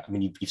yeah, I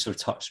mean, you've sort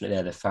of touched on it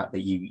there, the fact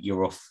that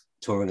you're off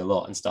touring a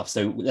lot and stuff.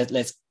 So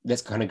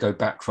let's kind of go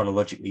back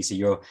chronologically. So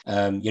you're,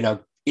 now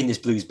in this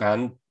blues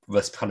band,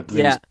 this kind of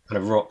blues,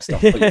 kind of rock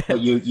stuff, but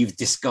you've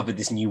discovered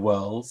this new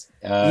world.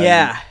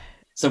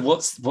 So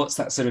what's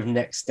that sort of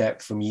next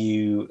step from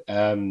you?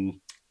 Kind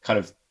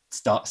of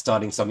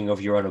starting something of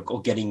your own,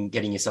 or getting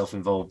yourself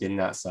involved in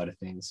that side of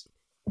things.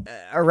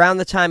 Around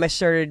the time I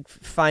started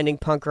finding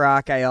punk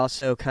rock, I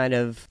also kind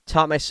of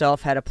taught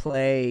myself how to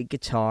play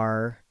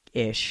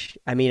guitar-ish.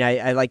 I mean,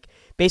 I like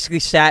basically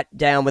sat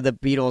down with a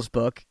Beatles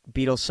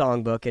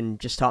songbook, and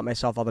just taught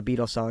myself all the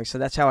Beatles songs. So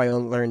that's how I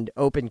learned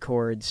open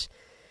chords.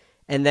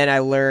 And then I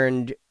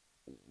learned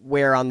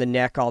where on the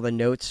neck all the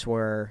notes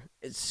were,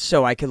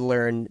 so I could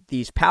learn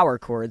these power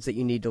chords that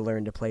you need to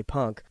learn to play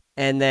punk.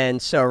 And then,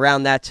 so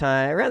around that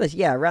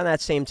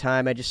same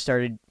time, I just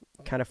started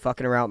kind of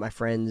fucking around with my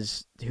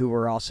friends who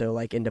were also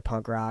like into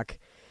punk rock,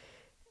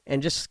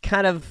 and just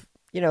kind of,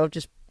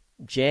 just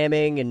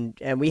jamming.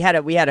 And we had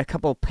a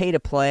couple pay to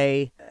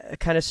play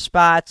kind of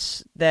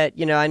spots that,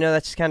 I know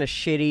that's kind of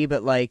shitty,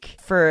 but like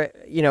for,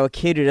 a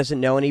kid who doesn't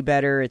know any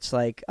better, it's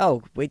like,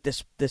 oh, wait,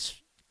 this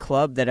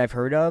club that I've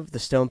heard of, the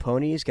Stone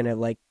Pony, is gonna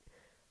like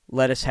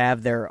let us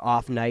have their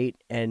off night,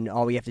 and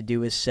all we have to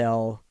do is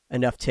sell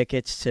enough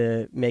tickets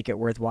to make it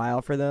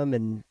worthwhile for them.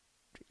 And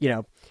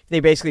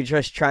they basically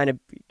just trying to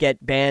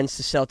get bands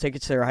to sell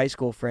tickets to their high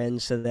school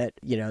friends so that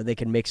they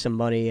can make some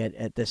money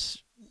at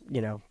this,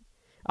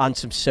 on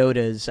some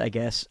sodas, I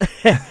guess,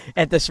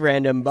 at this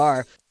random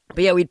bar.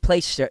 But yeah, we'd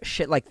play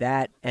shit like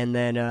that, and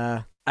then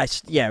I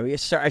I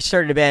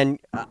started a band.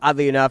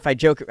 Oddly enough, I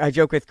joke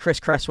with Chris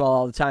Cresswell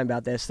all the time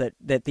about this. That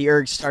the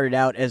Ergs started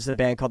out as a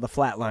band called the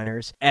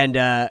Flatliners,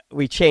 and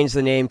we changed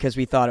the name because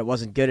we thought it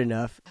wasn't good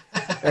enough.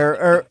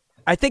 or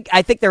I think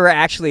there were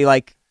actually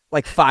like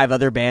 5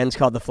 other bands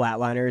called the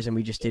Flatliners, and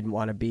we just didn't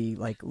want to be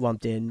like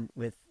lumped in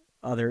with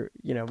other.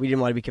 We didn't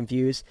want to be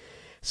confused.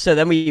 So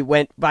then we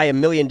went by a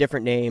million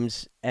different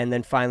names, and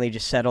then finally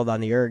just settled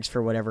on the Ergs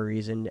for whatever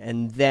reason.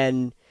 And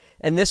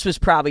this was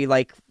probably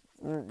like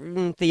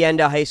the end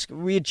of high school.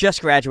 We had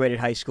just graduated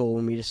high school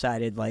when we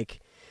decided,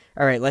 like,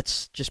 all right,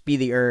 let's just be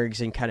the Ergs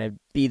and kind of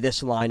be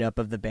this lineup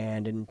of the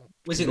band. And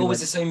was it always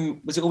the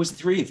same? Was it always the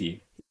 3 of you?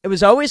 It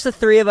was always the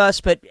 3 of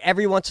us, but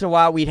every once in a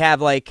while we'd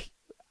have like,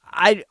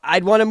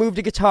 I'd want to move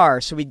to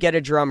guitar, so we'd get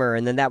a drummer,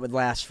 and then that would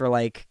last for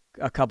like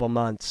a couple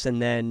months,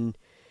 and then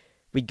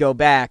we'd go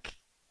back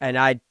and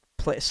I'd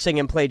sing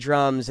and play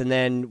drums, and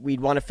then we'd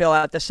want to fill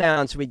out the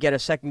sound, so we'd get a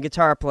second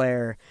guitar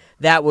player.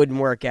 That wouldn't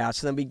work out,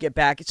 so then we'd get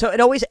back. So it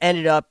always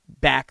ended up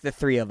back the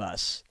 3 of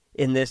us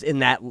in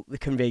that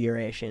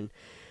configuration.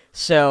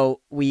 So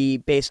we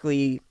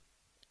basically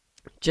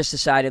just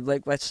decided,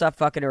 like, let's stop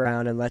fucking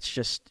around and let's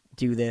just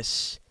do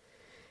this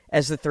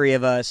as the 3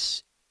 of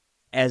us,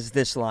 as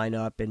this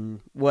lineup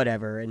and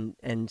whatever.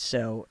 And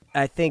so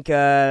I think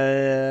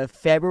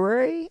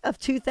February of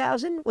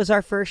 2000 was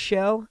our first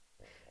show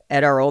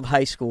at our old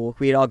high school.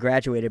 We had all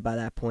graduated by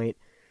that point.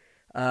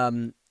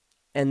 And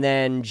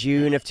then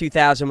June of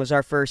 2000 was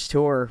our first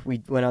tour.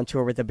 We went on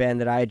tour with a band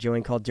that I had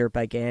joined called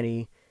Dirtbike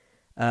Annie.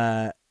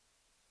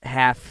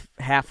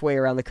 Halfway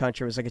around the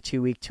country. It was like a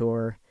 2-week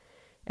tour.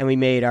 And we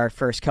made our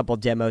first couple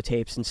demo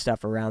tapes and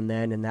stuff around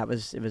then, and it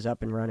was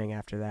up and running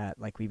after that.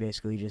 Like, we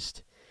basically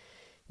just,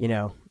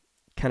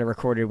 kind of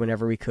recorded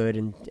whenever we could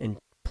and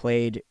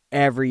played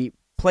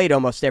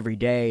almost every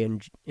day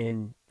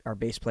in our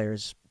bass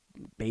player's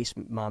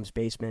mom's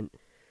basement.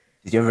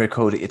 Did you ever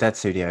record at your dad's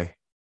studio?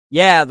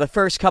 Yeah, the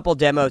first couple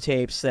demo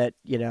tapes that,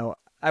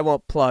 I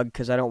won't plug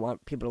because I don't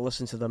want people to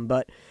listen to them,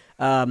 but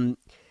I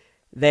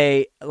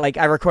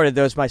recorded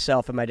those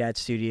myself in my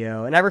dad's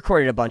studio, and I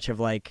recorded a bunch of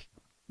like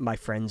my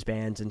friends'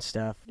 bands and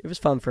stuff. It was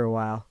fun for a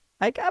while.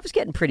 I was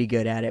getting pretty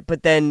good at it,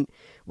 but then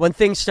when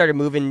things started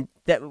moving,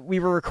 that we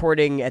were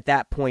recording at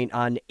that point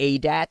on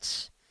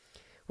ADATs,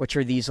 which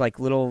are these like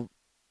little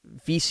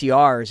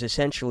VCRs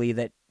essentially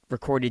that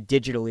recorded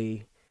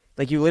digitally.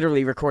 Like, you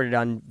literally recorded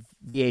on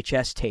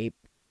VHS tape.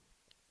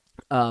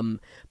 But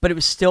it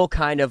was still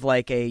kind of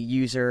like a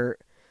user,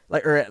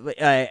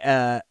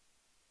 a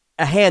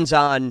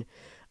hands-on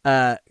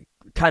kind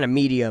of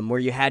medium where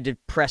you had to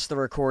press the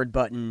record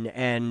button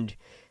and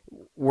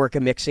work a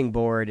mixing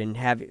board and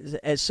have.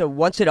 So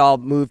once it all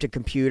moved to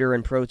computer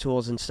and Pro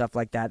Tools and stuff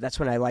like that, that's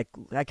when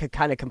I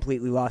kind of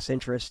completely lost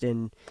interest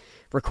in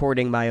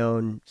recording my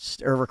own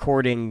or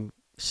recording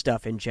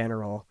stuff in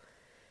general.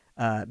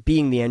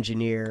 Being the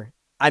engineer,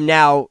 I'm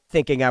now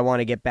thinking I want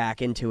to get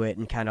back into it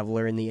and kind of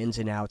learn the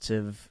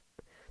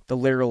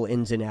literal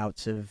ins and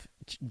outs of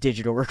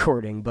digital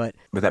recording. But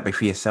would that be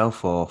for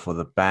yourself or for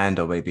the band,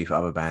 or maybe for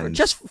other bands?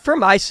 Just for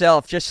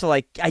myself, just to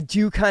like, I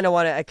do kind of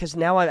want to, because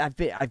now I've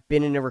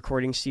been in a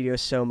recording studio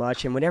so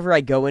much, and whenever I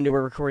go into a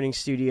recording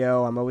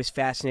studio, I'm always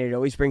fascinated. It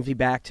always brings me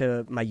back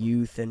to my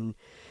youth and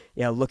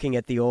looking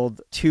at the old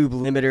tube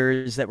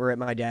limiters that were at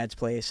my dad's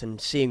place and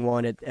seeing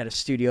one at a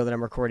studio that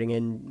I'm recording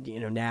in,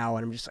 now,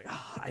 and I'm just like,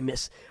 oh,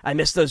 I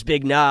miss those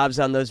big knobs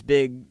on those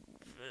big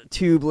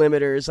tube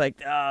limiters.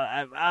 Like,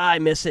 I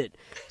miss it.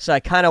 So I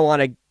kind of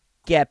want to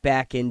get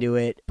back into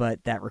it,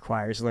 but that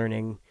requires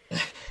learning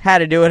how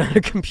to do it on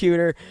a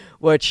computer,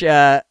 which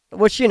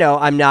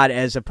I'm not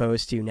as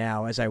opposed to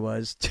now as I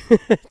was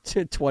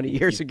 20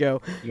 years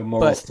ago. Your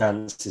moral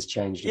stance has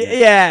changed.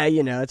 Yeah,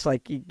 it's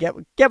like you get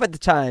with the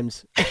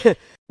times. Well,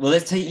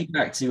 let's take you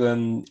back to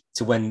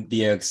when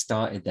the Ergs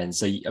started then.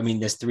 So, I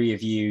mean, there's 3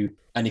 of you,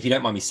 and if you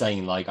don't mind me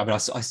saying, like, I mean, I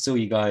saw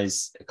you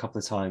guys a couple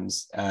of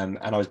times, and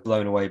I was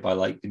blown away by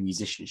like the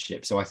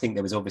musicianship. So I think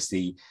there was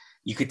obviously,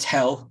 you could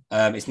tell,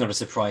 it's not a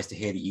surprise to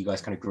hear that you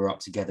guys kind of grew up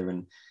together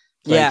and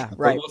played. Yeah,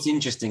 right. But what's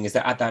interesting is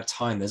that at that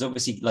time, there's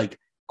obviously like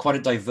quite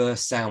a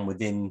diverse sound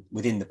within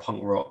the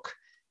punk rock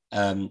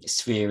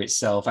sphere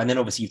itself. And then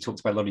obviously you've talked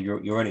about a lot of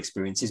your own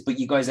experiences, but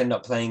you guys end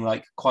up playing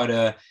like quite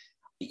a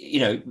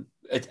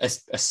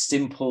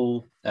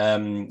simple,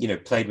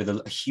 played with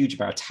a huge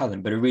amount of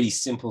talent, but a really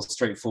simple,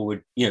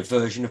 straightforward,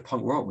 version of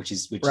punk rock, which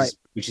is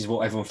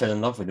what everyone fell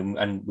in love with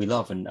and we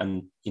love.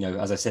 And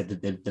as I said,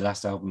 the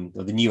last album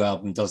or the new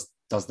album does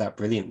that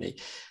brilliantly.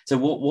 So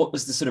what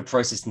was the sort of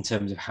process in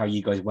terms of how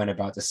you guys went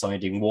about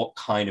deciding what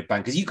kind of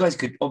band? Because you guys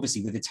could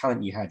obviously, with the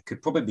talent you had,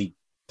 could probably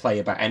play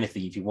about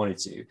anything if you wanted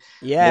to.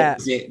 Yeah.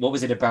 What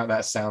was it about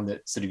that sound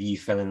that sort of you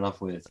fell in love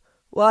with?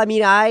 Well, I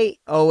mean, I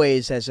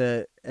always, as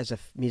a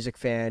music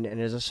fan and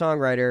as a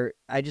songwriter,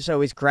 I just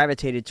always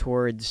gravitated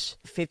towards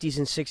 50s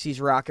and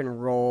 60s rock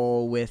and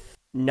roll with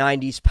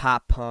 90s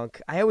pop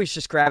punk. I always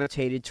just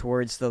gravitated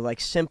towards the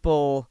like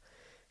simple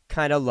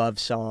kind of love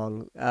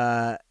song.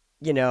 That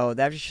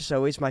was just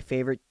always my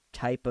favorite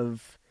type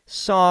of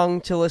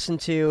song to listen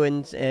to,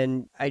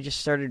 and I just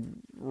started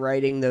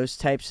writing those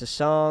types of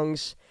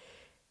songs.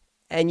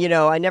 And, you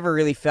know, I never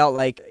really felt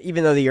like,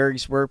 even though the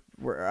Ergs were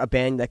a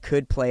band that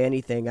could play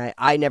anything,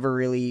 I never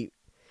really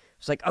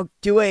was like, oh,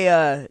 do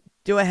a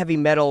heavy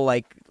metal,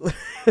 like,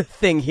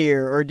 thing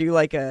here, or do,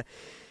 like,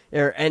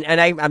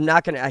 I'm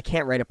not gonna, I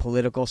can't write a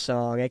political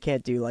song. I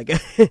can't do, like,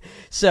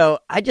 so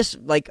I just,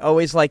 like,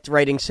 always liked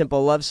writing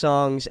simple love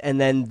songs, and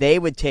then they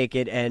would take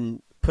it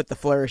and put the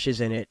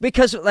flourishes in it.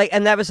 Because, like,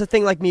 and that was the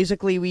thing, like,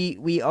 musically,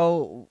 we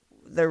all,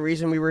 the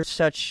reason we were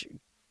such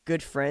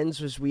good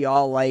friends was we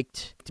all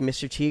liked the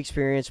Mr. T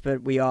Experience,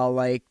 but we all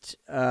liked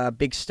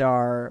Big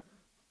Star,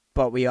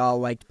 but we all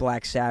liked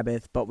Black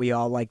Sabbath, but we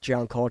all liked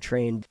John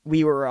Coltrane.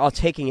 We were all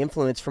taking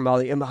influence from all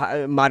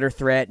the Modern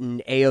Threat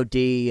and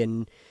AOD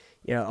and,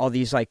 you know, all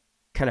these, like,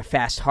 kind of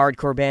fast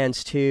hardcore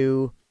bands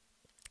too.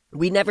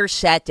 We never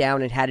sat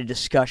down and had a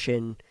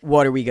discussion,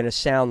 what are we going to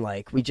sound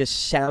like? We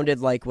just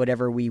sounded like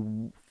whatever we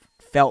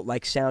felt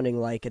like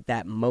sounding like at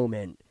that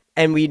moment.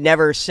 And we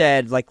never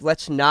said, like,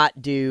 let's not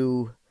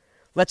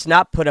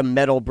put a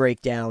metal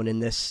breakdown in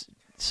this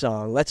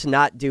song. Let's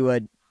not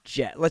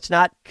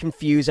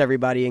confuse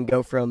everybody and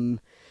go from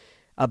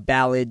a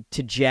ballad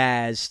to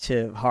jazz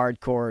to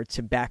hardcore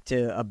to back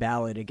to a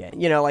ballad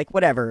again. You know, like,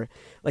 whatever.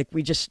 Like,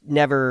 we just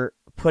never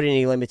put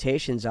any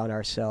limitations on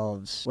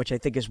ourselves, which I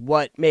think is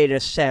what made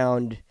us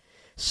sound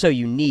so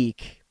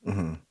unique,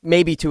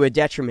 maybe to a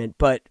detriment,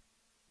 but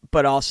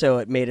also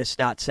it made us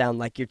not sound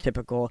like your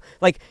typical,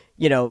 like,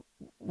 you know,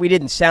 we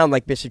didn't sound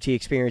like Mr. T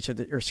Experience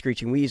or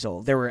Screeching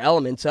Weasel. There were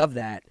elements of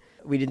that.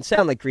 We didn't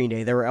sound like Green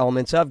Day. There were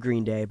elements of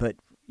Green Day, but,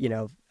 you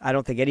know, I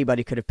don't think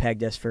anybody could have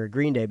pegged us for a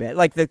Green Day band.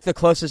 Like, the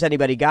closest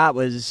anybody got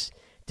was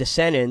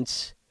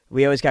Descendants.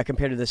 We always got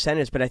compared to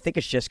Descendants, but I think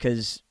it's just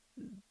because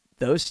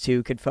those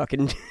two could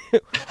fucking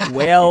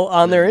wail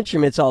on their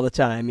instruments all the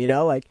time, you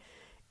know, like,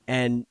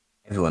 and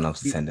everyone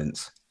loves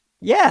Descendants.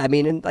 Yeah, I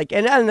mean, and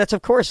that's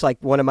of course like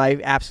one of my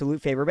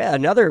absolute favorite bands.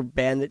 Another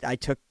band that I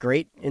took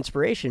great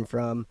inspiration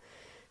from.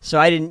 So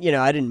I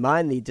didn't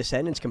mind the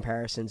Descendants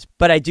comparisons,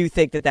 but I do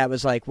think that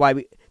was like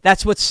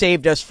that's what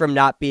saved us from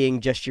not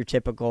being just your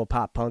typical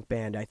pop punk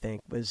band. I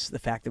think was the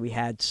fact that we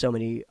had so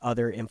many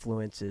other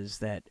influences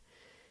that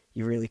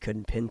you really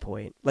couldn't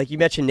pinpoint. Like you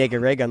mentioned Naked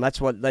Ray Gun.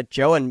 That's what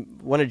Joe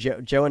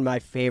and my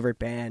favorite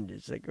band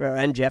is like,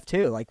 and Jeff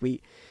too. Like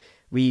we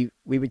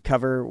would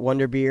cover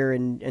Wonder Beer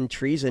and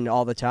Treason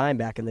all the time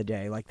back in the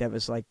day. Like that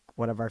was like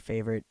one of our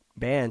favorite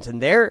bands,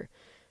 and they're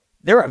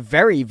a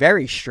very,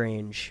 very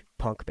strange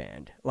punk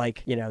band.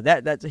 Like, you know,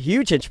 that's a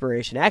huge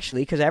inspiration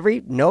actually, because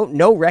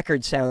no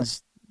record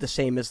sounds the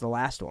same as the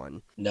last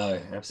one. No,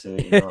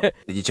 absolutely not.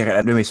 Did you check out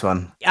that newest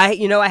one? I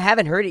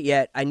haven't heard it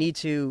yet. I need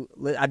to.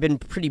 I've been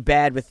pretty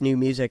bad with new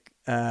music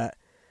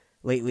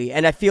lately,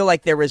 and I feel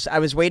like I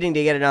was waiting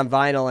to get it on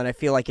vinyl, and I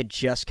feel like it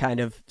just kind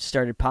of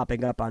started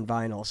popping up on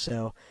vinyl.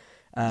 So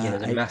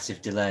there's a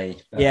massive delay.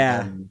 But,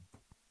 yeah,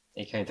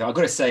 it came through. I've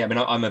got to say, I mean,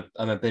 I'm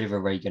a bit of a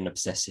Reagan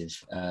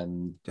obsessive.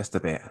 Just a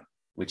bit.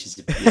 Which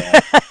is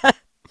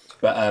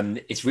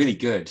but it's really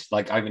good.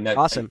 Like I know,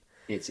 awesome.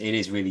 It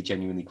is really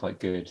genuinely quite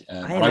good.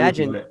 I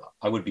imagine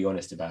I would be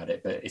honest about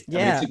it, but I mean,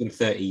 it took them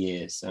 30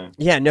 years. So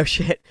yeah, no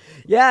shit.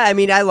 Yeah, I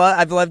mean,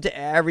 I've loved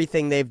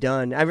everything they've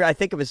done. I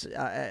think it was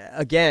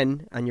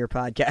again on your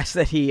podcast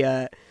that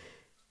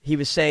he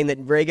was saying that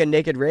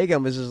Naked Ray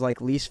Gun was his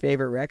like least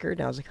favorite record,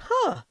 and I was like,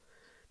 huh,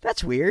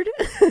 that's weird.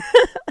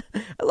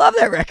 I love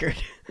that record.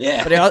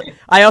 Yeah, but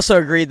I also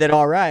agreed that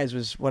All Rise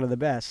was one of the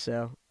best.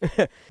 So,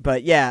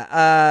 but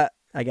yeah.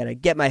 I gotta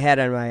get my head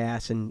out of my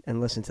ass and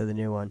listen to the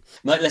new one.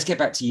 Let's get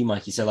back to you,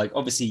 Mikey. So, like,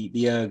 obviously,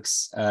 the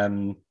Ergs,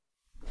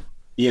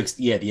 the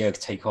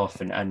Ergs take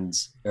off and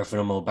are a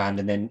phenomenal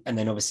band. And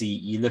then, obviously,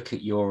 you look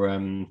at your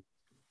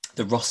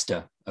the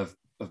roster of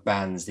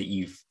bands that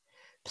you've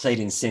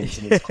played in since,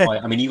 and it's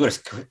quite. I mean, you got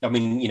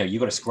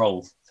to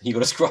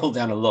scroll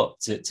down a lot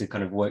to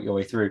kind of work your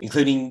way through,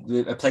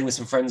 including playing with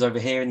some friends over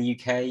here in the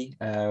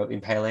UK, in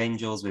Pale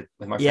Angels with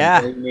my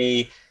friend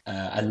Jamie,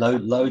 and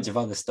loads of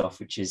other stuff,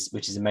 which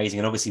is amazing.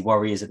 And obviously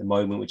Warriors at the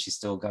moment, which is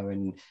still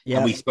going. Yeah.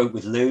 And we spoke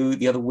with Lou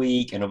the other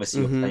week, and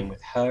obviously you're playing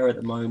with her at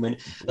the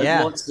moment.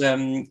 Like, what's I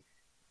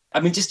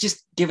mean,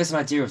 just give us an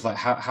idea of like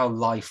how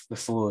life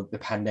before the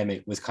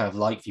pandemic was kind of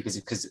like for you,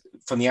 because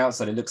from the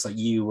outside it looks like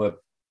you were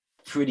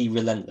pretty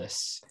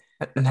relentless.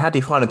 And how do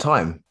you find the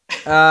time?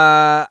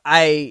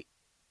 I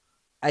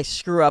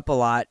screw up a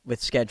lot with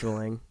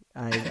scheduling.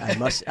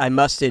 I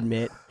must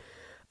admit.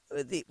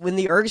 When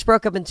the Ergs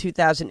broke up in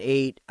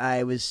 2008,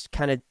 I was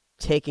kind of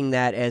taking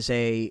that as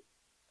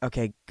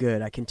okay,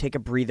 good. I can take a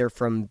breather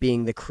from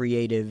being the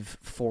creative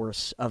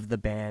force of the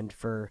band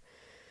for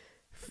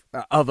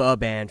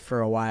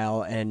a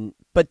while,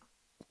 but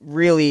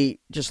really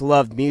just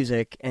loved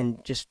music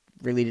and just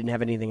really didn't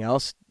have anything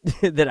else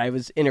that I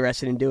was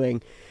interested in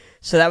doing.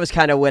 So that was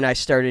kind of when I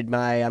started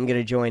I'm going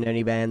to join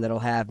any band that'll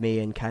have me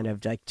and kind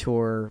of like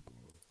tour.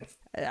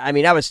 I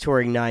mean, I was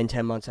touring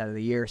 9-10 months out of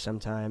the year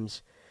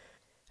sometimes.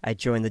 I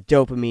joined the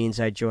Dopamines.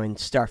 I joined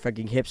Star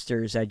Fucking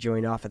Hipsters. I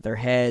joined Off at Their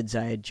Heads.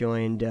 I had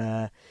joined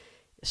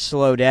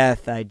Slow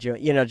Death. I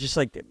joined, just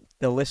like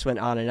the list went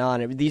on and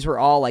on. These were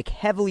all like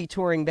heavily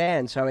touring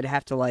bands, so I would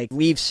have to like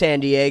leave San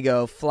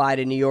Diego, fly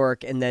to New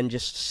York, and then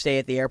just stay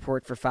at the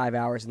airport for 5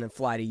 hours, and then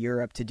fly to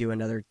Europe to do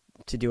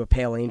a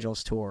Pale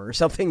Angels tour or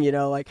something,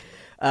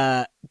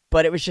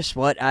 but it was just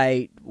what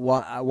I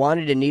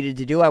wanted and needed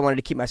to do. I wanted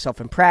to keep myself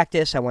in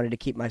practice. I wanted to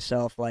keep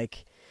myself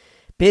like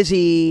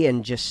busy,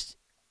 and just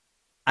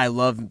I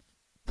love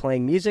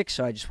playing music,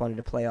 so I just wanted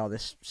to play all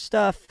this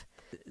stuff.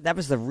 That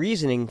was the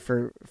reasoning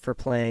for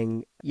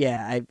playing.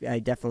 Yeah, I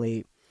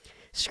definitely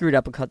screwed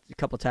up a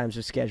couple times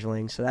with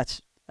scheduling, so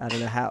that's, I don't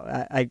know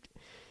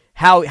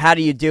how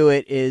do you do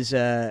it is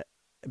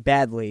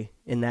badly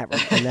in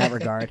that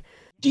regard.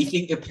 Do you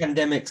think the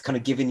pandemic's kind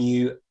of given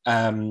you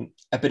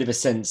a bit of a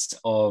sense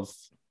of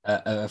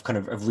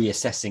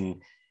reassessing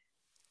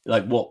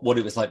like what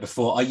it was like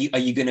before? Are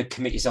you going to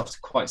commit yourself to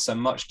quite so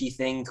much, do you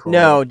think? Or?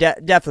 No,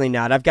 definitely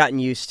not. I've gotten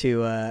used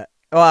to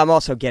I'm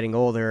also getting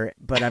older,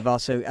 but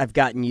I've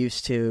gotten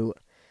used to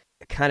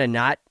kind of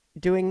not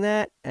doing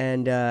that,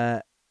 and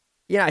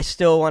I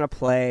still want to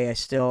play. I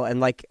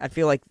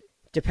feel like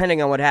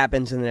depending on what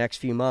happens in the next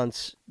few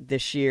months,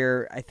 this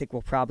year I think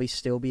will probably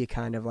still be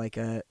kind of like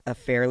a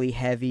fairly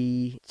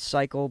heavy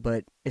cycle,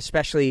 but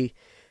especially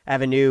I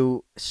have a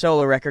new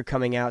solo record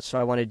coming out, so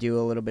I want to do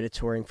a little bit of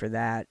touring for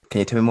that. Can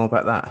you tell me more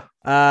about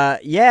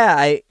that?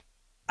 Yeah,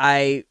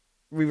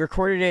 we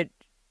recorded it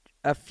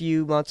a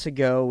few months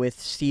ago with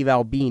Steve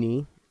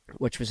Albini,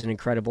 which was an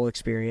incredible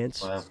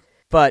experience. Wow.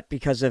 But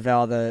because of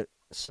all the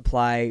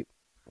supply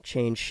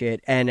chain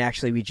shit, and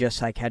actually we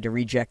just like had to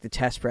reject the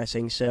test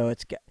pressing, so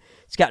it's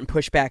gotten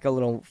pushed back a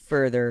little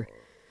further.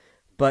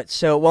 But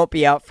so it won't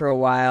be out for a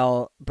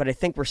while, but I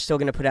think we're still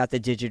going to put out the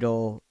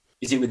digital.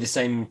 Is it with the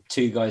same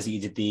two guys that you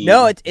did the?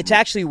 No, it's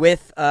actually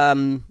with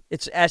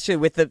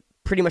the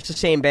pretty much the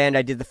same band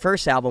I did the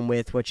first album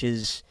with, which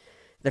is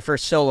the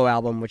first solo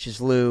album, which is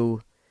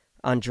Lou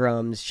on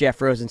drums, Jeff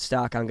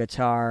Rosenstock on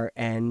guitar,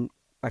 and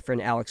my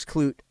friend Alex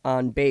Clute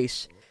on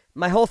bass.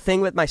 My whole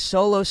thing with my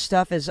solo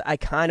stuff is I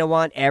kind of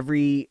want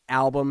every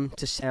album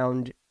to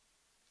sound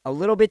a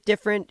little bit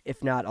different,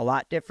 if not a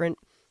lot different.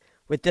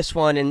 With this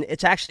one, and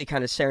it's actually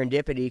kind of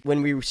serendipity.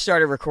 When we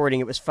started recording,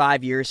 it was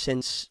 5 years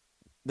since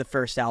the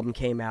first album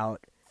came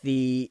out.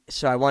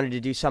 So I wanted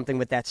to do something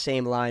with that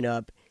same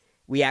lineup.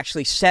 We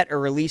actually set a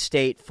release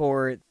date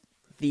for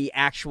the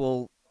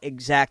actual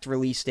exact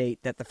release date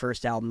that the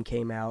first album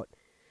came out.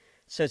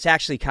 So it's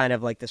actually kind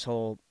of like this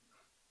whole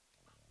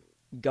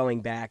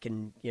going back,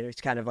 and it's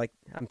kind of like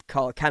I'm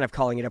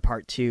calling it a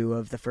part 2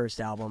 of the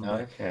first album.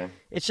 Okay.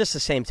 It's just the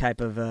same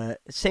type of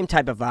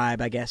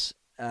vibe, I guess.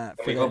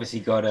 We've obviously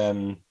got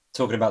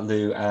talking about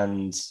Lou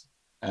and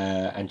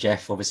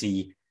Jeff.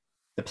 Obviously,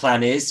 the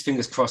plan is,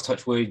 fingers crossed,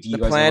 touch wood. The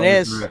plan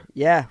is,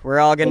 yeah, we're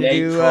all gonna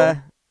do.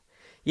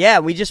 Yeah,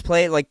 we just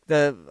played like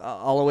the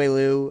All the Way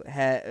Lou.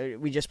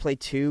 We just played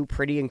 2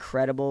 pretty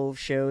incredible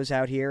shows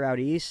out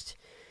east.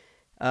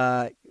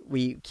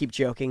 We keep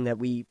joking that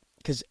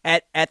because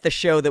at the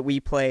show that we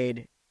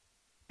played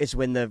is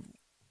when the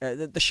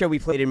show we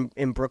played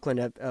in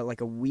Brooklyn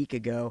like a week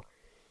ago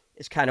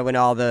is kind of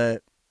when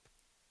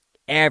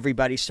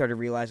everybody started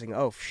realizing,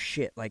 oh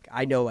shit, like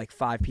I know like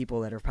 5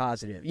 people that are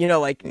positive,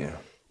 Yeah.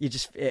 You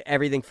just,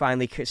 everything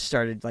finally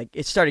started, like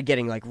it started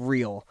getting like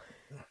real.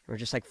 We're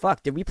just like,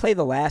 fuck, did we play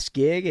the last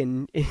gig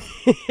in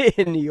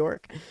in New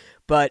York?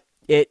 But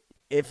it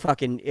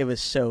was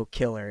so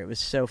killer. It was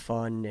so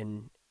fun,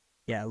 and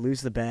yeah,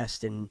 Lou's the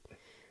best, and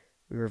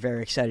we were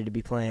very excited to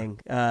be playing.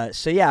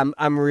 So yeah,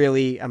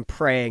 I'm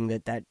praying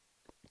that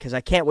because I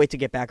can't wait to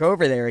get back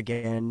over there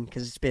again,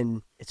 because it's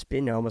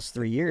been almost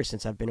 3 years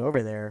since I've been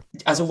over there.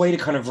 As a way to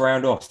kind of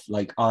round off,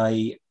 like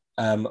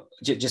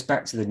just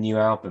back to the new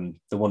album,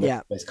 the one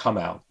that has come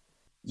out.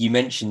 You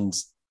mentioned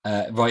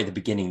right at the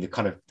beginning, the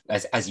kind of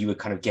as you were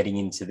kind of getting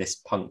into this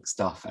punk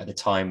stuff at the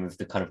time of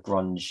the kind of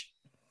grunge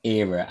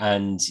era,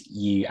 and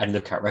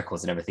Lookout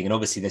Records and everything, and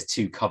obviously there's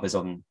 2 covers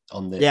on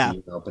the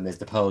new album. There's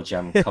the Pearl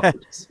Jam cover,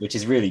 which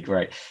is really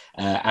great,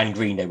 and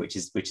Green Day, which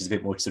is a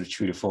bit more sort of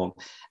true to form.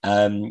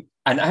 And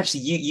actually,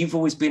 you've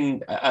always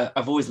been.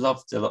 I've always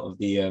loved a lot of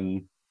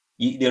the.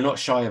 You're not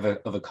shy of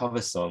a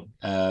cover song.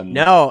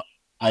 No.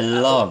 I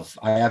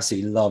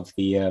absolutely love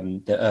the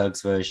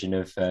Ergs version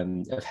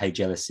of Hey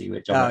Jealousy,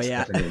 which I'm is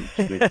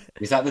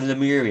that the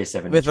Lemuria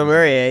 7? With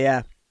Lemuria,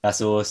 yeah.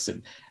 That's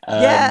awesome.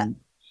 Yeah.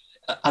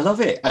 I love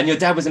it. And your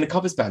dad was in a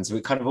covers band, so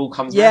it kind of all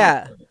comes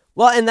yeah. Around.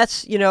 Well, and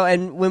that's,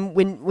 and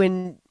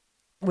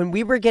when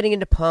we were getting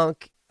into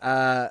punk,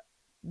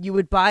 you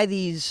would buy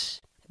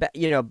these,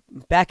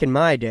 back in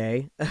my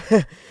day,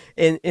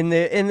 in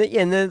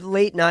the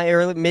late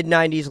early mid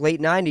 90s,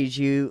 late 90s,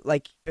 you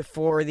like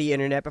before the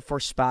internet, before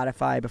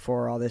Spotify,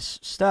 before all this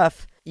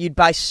stuff, you'd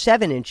buy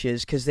 7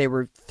 inches because they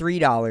were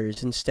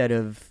 $3 instead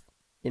of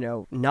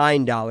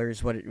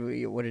 $9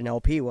 what an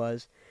LP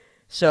was.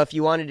 So if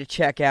you wanted to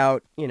check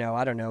out,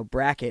 I don't know,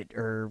 Bracket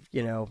or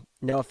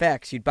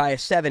NoFX, you'd buy a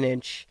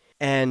 7-inch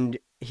and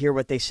hear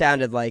what they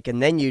sounded like,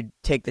 and then you'd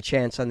take the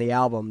chance on the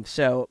album.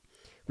 So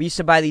we used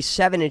to buy these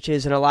 7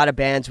 inches, and a lot of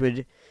bands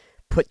would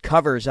put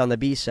covers on the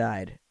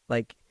B-side.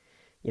 Like,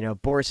 you know,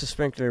 Boris the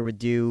Sprinkler would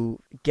do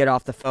Get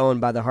Off the Phone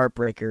by the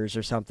Heartbreakers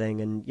or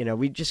something. And, you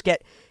know, it just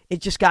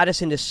got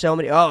us into so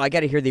many, oh, I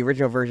got to hear the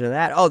original version of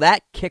that. Oh,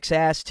 that kicks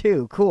ass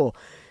too. Cool.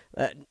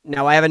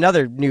 Now I have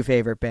another new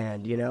favorite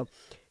band, you know?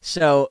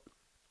 So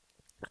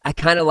I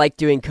kind of like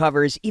doing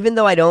covers, even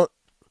though I don't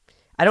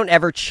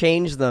ever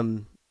change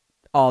them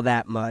all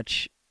that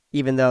much,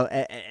 even though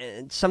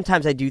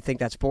sometimes I do think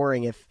that's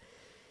boring if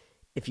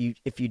you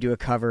do a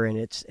cover and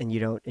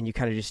you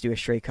kind of just do a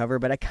straight cover.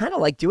 But I kind of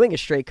like doing a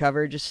straight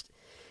cover. Just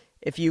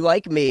if you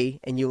like me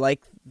and you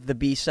like the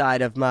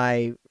B-side of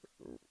my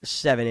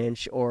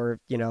 7-inch, or,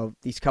 you know,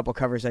 these couple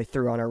covers I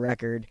threw on a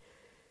record,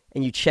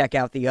 and you check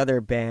out the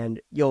other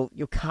band, you'll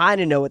kind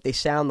of know what they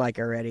sound like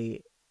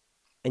already,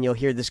 and you'll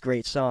hear this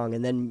great song,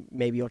 and then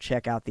maybe you'll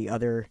check out the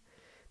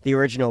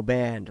original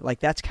band. Like,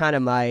 that's kind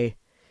of my,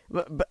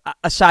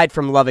 aside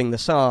from loving the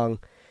song,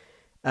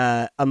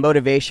 a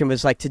motivation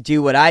was like to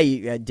do what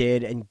I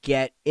did and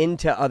get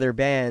into other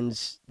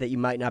bands that you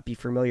might not be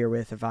familiar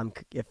with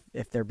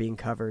if they're being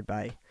covered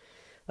by,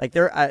 like,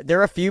 there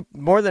are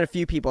more than a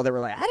few people that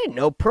were like, I didn't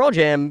know Pearl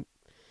Jam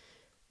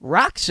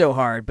rocked so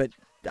hard, but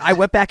I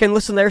went back and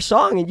listened to their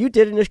song and you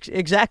did an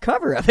exact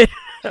cover of it.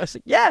 I was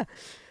like, yeah,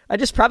 I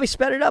just probably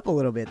sped it up a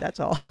little bit. That's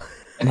all.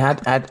 And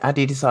how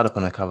do you decide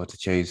upon a cover to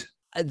choose?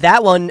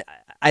 That one,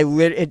 I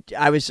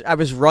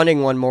was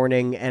running one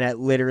morning, and I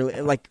literally,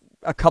 like,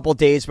 a couple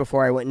days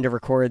before I went in to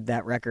record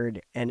that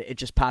record, and it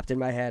just popped in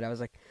my head. I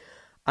was like,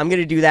 I'm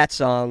gonna do that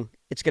song.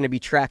 It's gonna be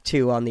track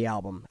 2 on the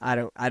album. I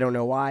don't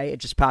know why. It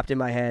just popped in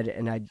my head,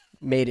 and I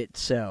made it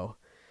so.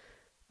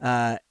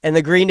 And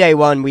the Green Day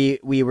one, we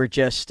were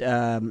just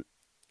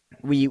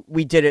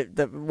we did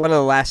it. One of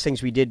the last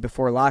things we did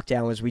before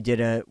lockdown was we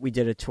did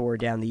a tour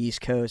down the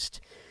East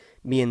Coast,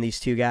 me and these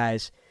two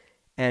guys,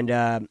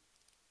 and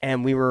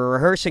we were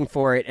rehearsing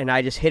for it, and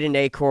I just hit an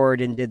A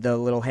chord and did the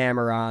little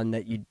hammer on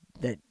that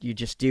you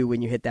just do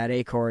when you hit that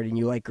A chord and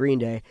you like Green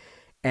Day,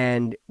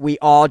 and we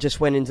all just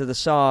went into the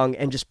song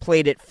and just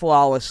played it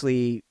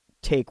flawlessly,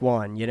 take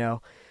one, you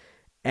know,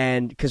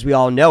 and because we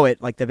all know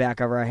it like the back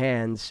of our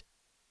hands,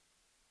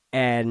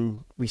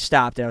 and we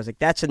stopped, and I was like,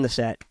 that's in the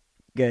set,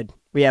 good.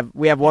 We have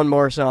one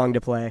more song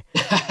to play,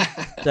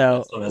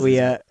 so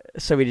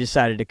we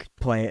decided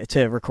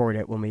to record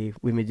it when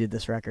we did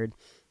this record.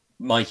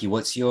 Mikey,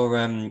 what's your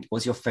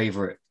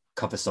favorite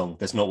cover song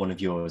that's not one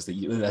of yours, that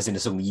you, as in a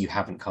song that you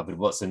haven't covered?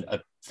 What's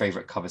a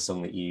favorite cover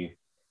song that you?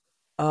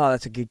 Oh,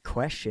 that's a good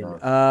question.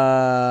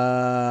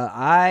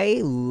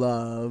 I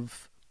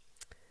love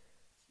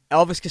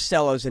Elvis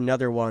Costello's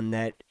another one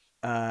that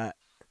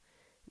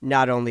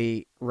not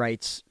only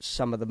writes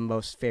some of the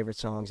most favorite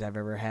songs I've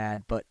ever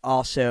had, but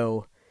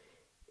also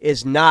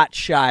is not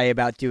shy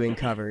about doing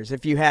covers.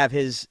 If you have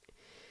his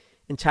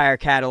entire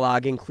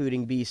catalog,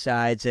 including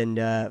B-sides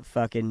and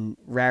fucking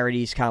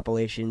rarities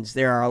compilations,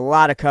 there are a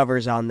lot of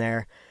covers on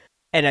there,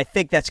 and I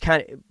think that's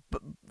kind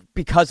of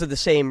because of the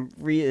same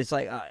reason. It's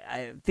like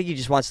I think he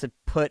just wants to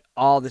put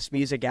all this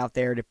music out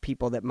there to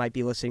people that might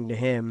be listening to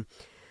him.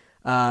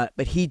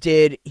 But he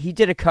did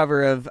a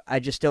cover of "I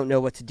Just Don't Know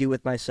What to Do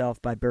with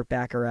Myself" by Burt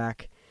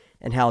Bacharach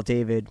and Hal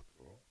David,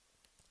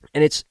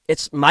 and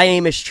it's My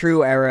Aim Is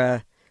True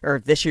era,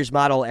 or This Year's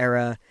Model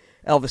era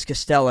Elvis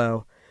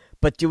Costello,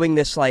 but doing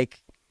this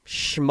like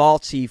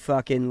schmaltzy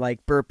fucking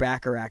like Burt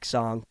Bacharach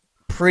song,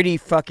 pretty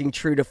fucking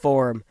true to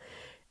form,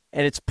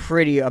 and it's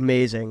pretty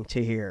amazing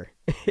to hear.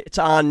 It's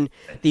on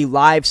the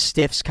Live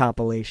Stiffs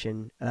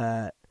compilation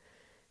that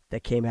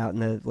came out in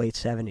the late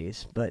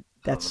 70s, but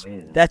that's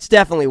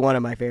definitely one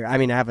of my favorite. I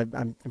mean,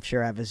 I'm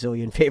sure I have a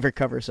zillion favorite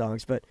cover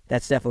songs, but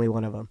that's definitely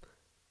one of them.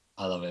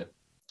 I love it.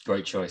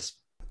 Great choice.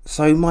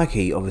 So,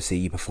 Mikey, obviously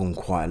you performed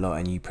quite a lot,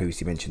 and you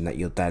previously mentioned that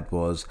your dad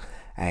was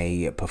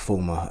a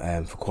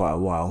performer for quite a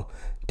while.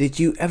 Did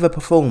you ever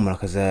perform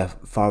like as a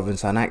father and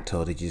son actor,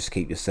 or did you just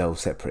keep yourself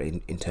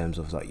separate in terms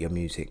of like your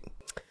music?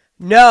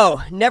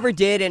 No, never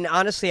did. And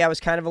honestly, I was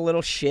kind of a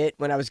little shit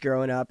when I was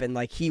growing up, and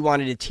like he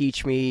wanted to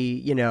teach me,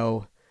 you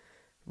know,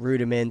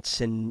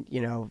 rudiments and,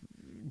 you know,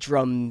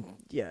 drum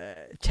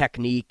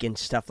technique and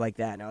stuff like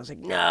that. And I was like,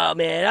 no,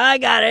 man, I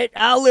got it.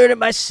 I'll learn it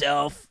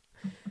myself.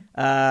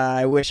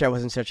 I wish I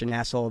wasn't such an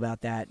asshole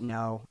about that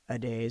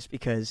nowadays,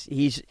 because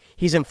he's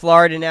in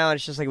Florida now, and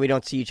it's just like we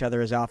don't see each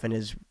other as often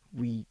as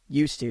we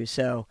used to.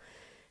 So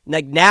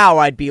like now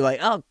I'd be like,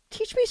 oh,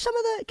 teach me some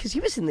of the, because he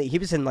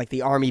was in like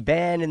the army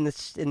band in the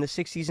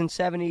 60s and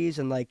 70s,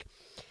 and like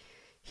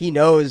he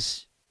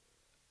knows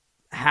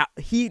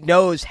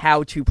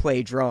how to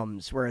play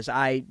drums, whereas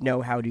I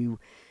know how to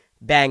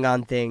bang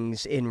on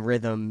things in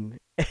rhythm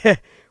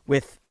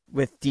with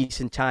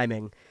decent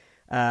timing.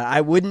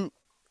 I wouldn't.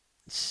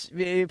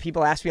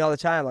 People ask me all the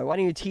time, like, why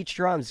don't you teach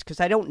drums? Because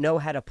I don't know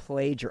how to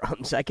play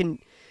drums. I can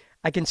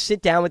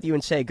sit down with you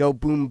and say, go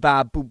boom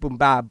bop boom boom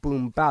bop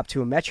boom bop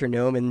to a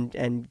metronome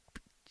and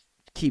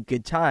keep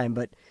good time,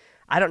 but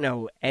I don't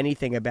know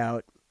anything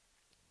about,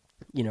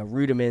 you know,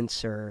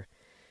 rudiments, or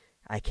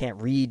I can't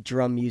read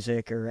drum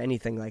music or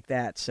anything like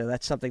that. So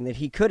that's something that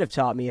he could have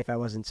taught me if I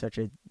wasn't such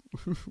a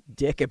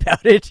dick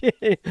about it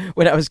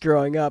when I was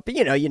growing up. But,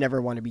 you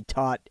never want to be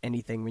taught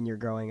anything when you're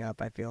growing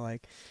up, I feel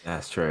like.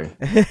 That's true.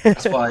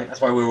 That's why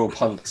we're all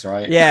punks,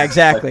 right? Yeah,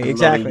 exactly, Like,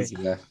 exactly.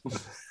 easier.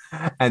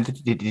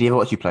 And did he ever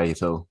watch you play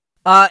at all?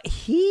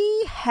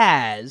 He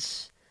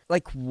has,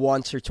 like,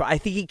 once or twice. I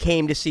think he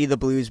came to see the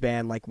blues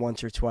band, like,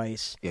 once or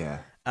twice. Yeah.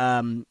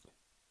 And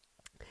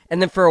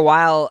then for a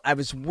while, I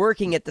was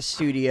working at the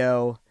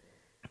studio,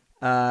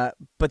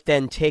 but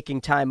then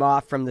taking time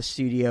off from the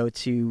studio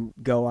to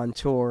go on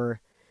tour.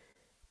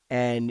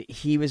 And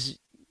he was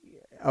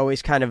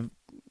always kind of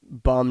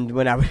bummed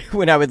when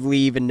I would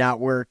leave and not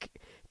work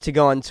to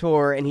go on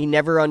tour. And he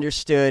never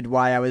understood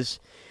why I was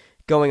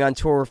going on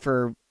tour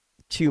for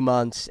 2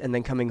 months and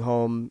then coming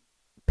home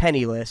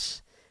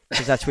penniless,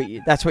 because that's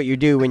what you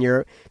do when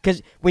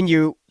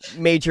you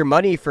made your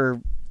money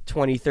for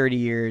 20, 30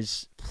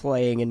 years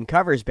playing in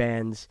covers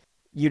bands.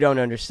 You don't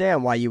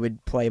understand why you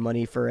would play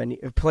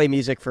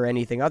music for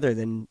anything other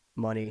than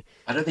money.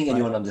 I don't think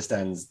anyone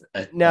understands.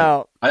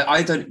 No,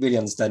 I don't really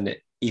understand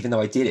it, even though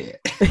I did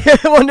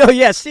it. Well, no,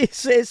 yes,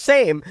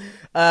 same.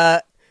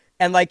 And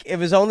like, it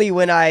was only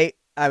when I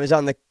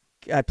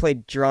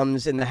played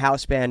drums in the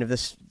house band of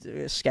this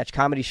sketch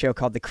comedy show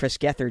called The Chris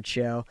Gethard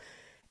Show.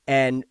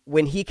 And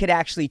when he could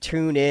actually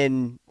tune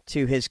in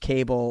to his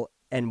cable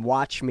and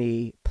watch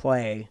me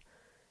play,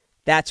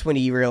 that's when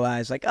he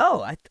realized, like,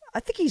 oh, I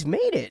think he's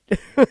made it.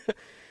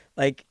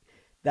 Like,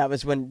 that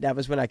was when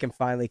I can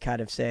finally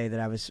kind of say that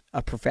I was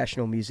a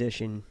professional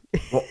musician.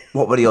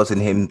 What were the odds in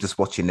him just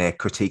watching there,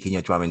 critiquing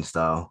your drumming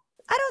style?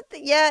 I don't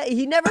think, yeah,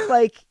 he never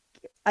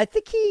I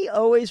think he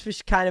always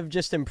was kind of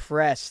just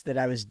impressed that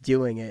I was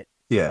doing it.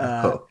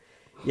 Yeah. Cool.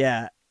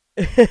 Yeah.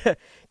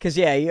 Cause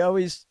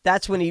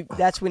that's when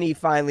he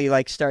finally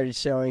like started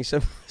showing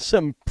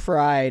some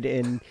pride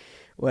in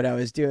what I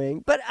was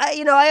doing. But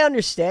I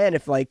understand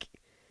if like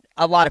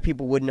a lot of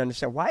people wouldn't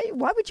understand why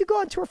would you go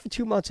on tour for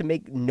 2 months and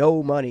make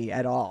no money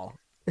at all?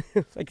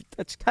 Like,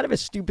 that's kind of a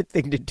stupid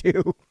thing to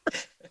do.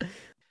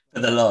 For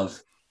the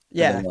love.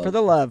 Yeah, for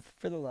the love.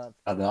 I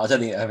don't know. I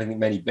think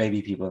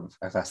many people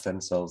have asked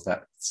themselves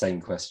that same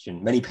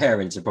question. Many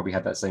parents have probably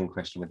had that same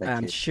question with their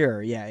kids. I'm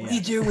sure, yeah. What are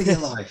you doing with your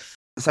life?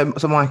 So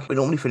Mike, we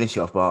normally finish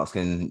it off by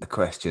asking a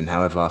question.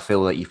 However, I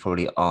feel that you've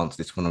probably answered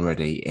this one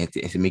already.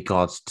 It's in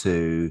regards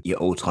to your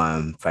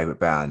all-time favourite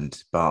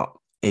band. But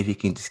if you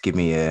can just give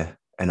me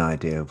an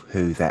idea of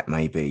who that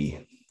may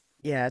be.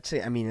 Yeah,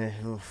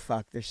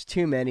 there's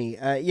too many.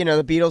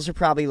 The Beatles are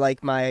probably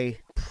like my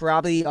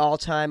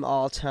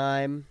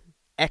all-time.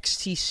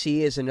 XTC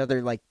is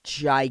another like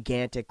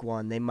gigantic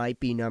one. They might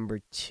be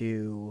number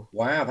 2.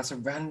 Wow, that's a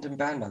random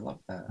band. I love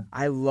that.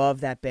 I love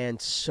that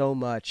band so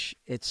much.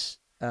 It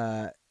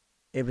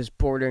was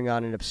bordering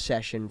on an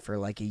obsession for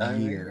like a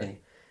year. Really?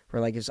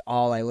 Where like it's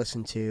all I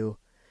listened to.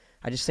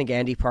 I just think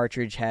Andy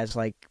Partridge has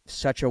like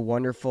such a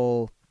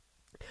wonderful.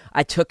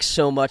 I took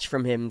so much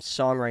from him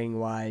songwriting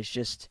wise.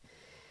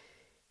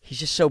 He's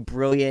just so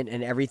brilliant,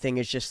 and everything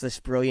is just this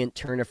brilliant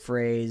turn of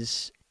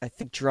phrase. I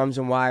think Drums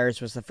and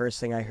Wires was the first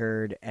thing I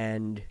heard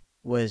and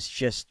was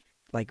just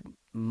like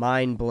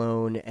mind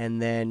blown, and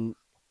then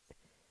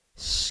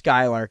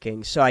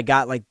Skylarking. So I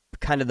got like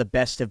kind of the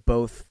best of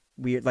both,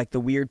 weird, like the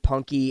weird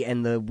punky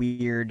and the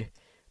weird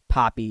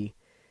poppy,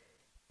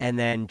 and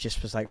then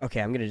just was like,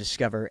 okay, I'm going to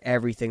discover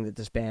everything that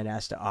this band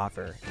has to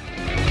offer.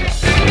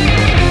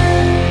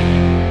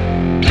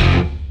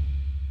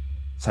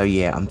 So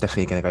yeah, I'm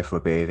definitely going to go for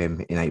a beer with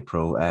him in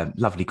April.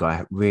 Lovely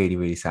guy, really,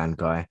 really sound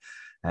guy.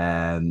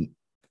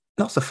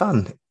 Lots of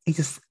fun. He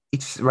just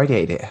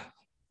radiated it.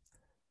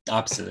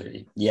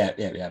 Absolutely. Yeah.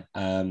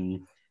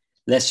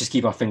 Let's just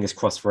keep our fingers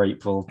crossed for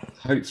April.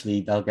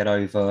 Hopefully they'll get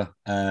over,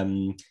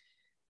 and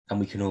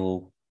we can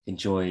all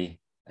enjoy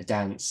a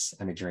dance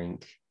and a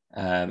drink,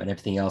 and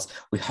everything else.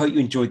 We hope you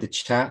enjoyed the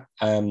chat.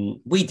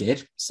 We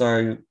did.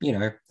 So,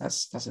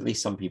 that's at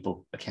least some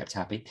people are kept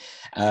happy.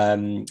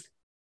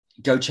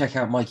 Go check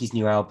out Mikey's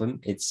new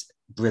album. It's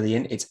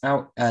brilliant. It's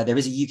out. There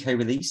is a UK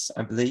release,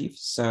 I believe,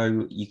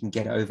 so you can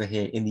get it over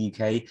here in the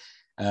UK.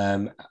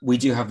 We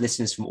do have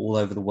listeners from all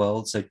over the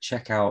world, so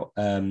check out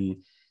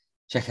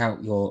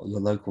your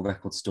local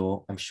record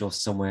store. I'm sure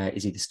somewhere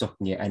is either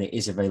stocking it, and it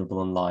is available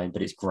online,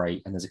 but it's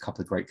great, and there's a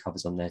couple of great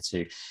covers on there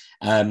too.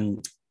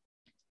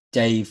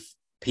 Dave,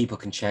 people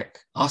can check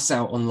us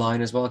out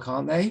online as well,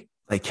 can't they?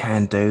 They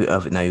can do.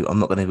 No, I'm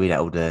not going to read out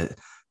all the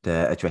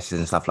addresses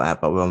and stuff like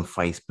that, but we're on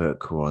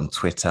Facebook or on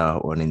Twitter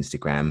or on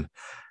Instagram.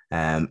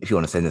 If you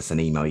want to send us an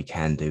email, you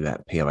can do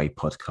at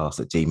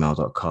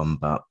prapodcast@gmail.com,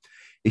 but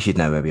you should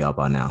know where we are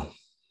by now.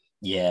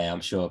 Yeah, I'm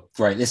sure.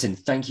 Great. Listen,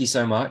 thank you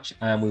so much,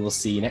 and we will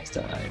see you next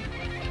time.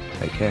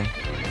 Take care.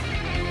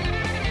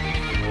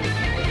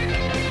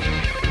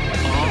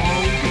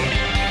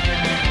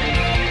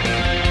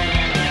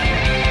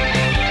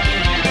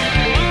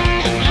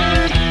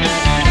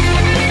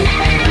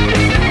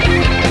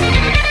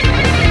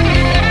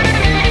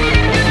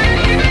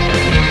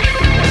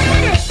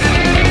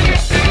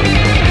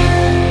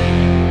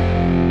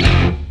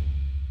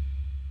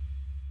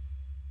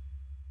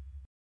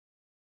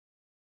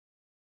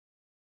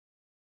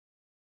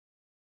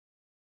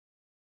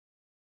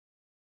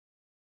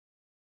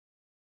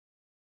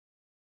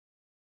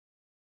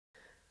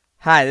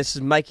 Hi, this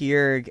is Mikey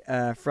Erg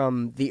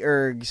from the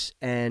Ergs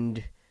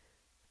and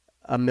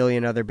a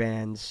million other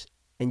bands,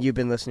 and you've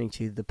been listening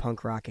to the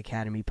Punk Rock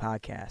Academy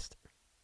podcast.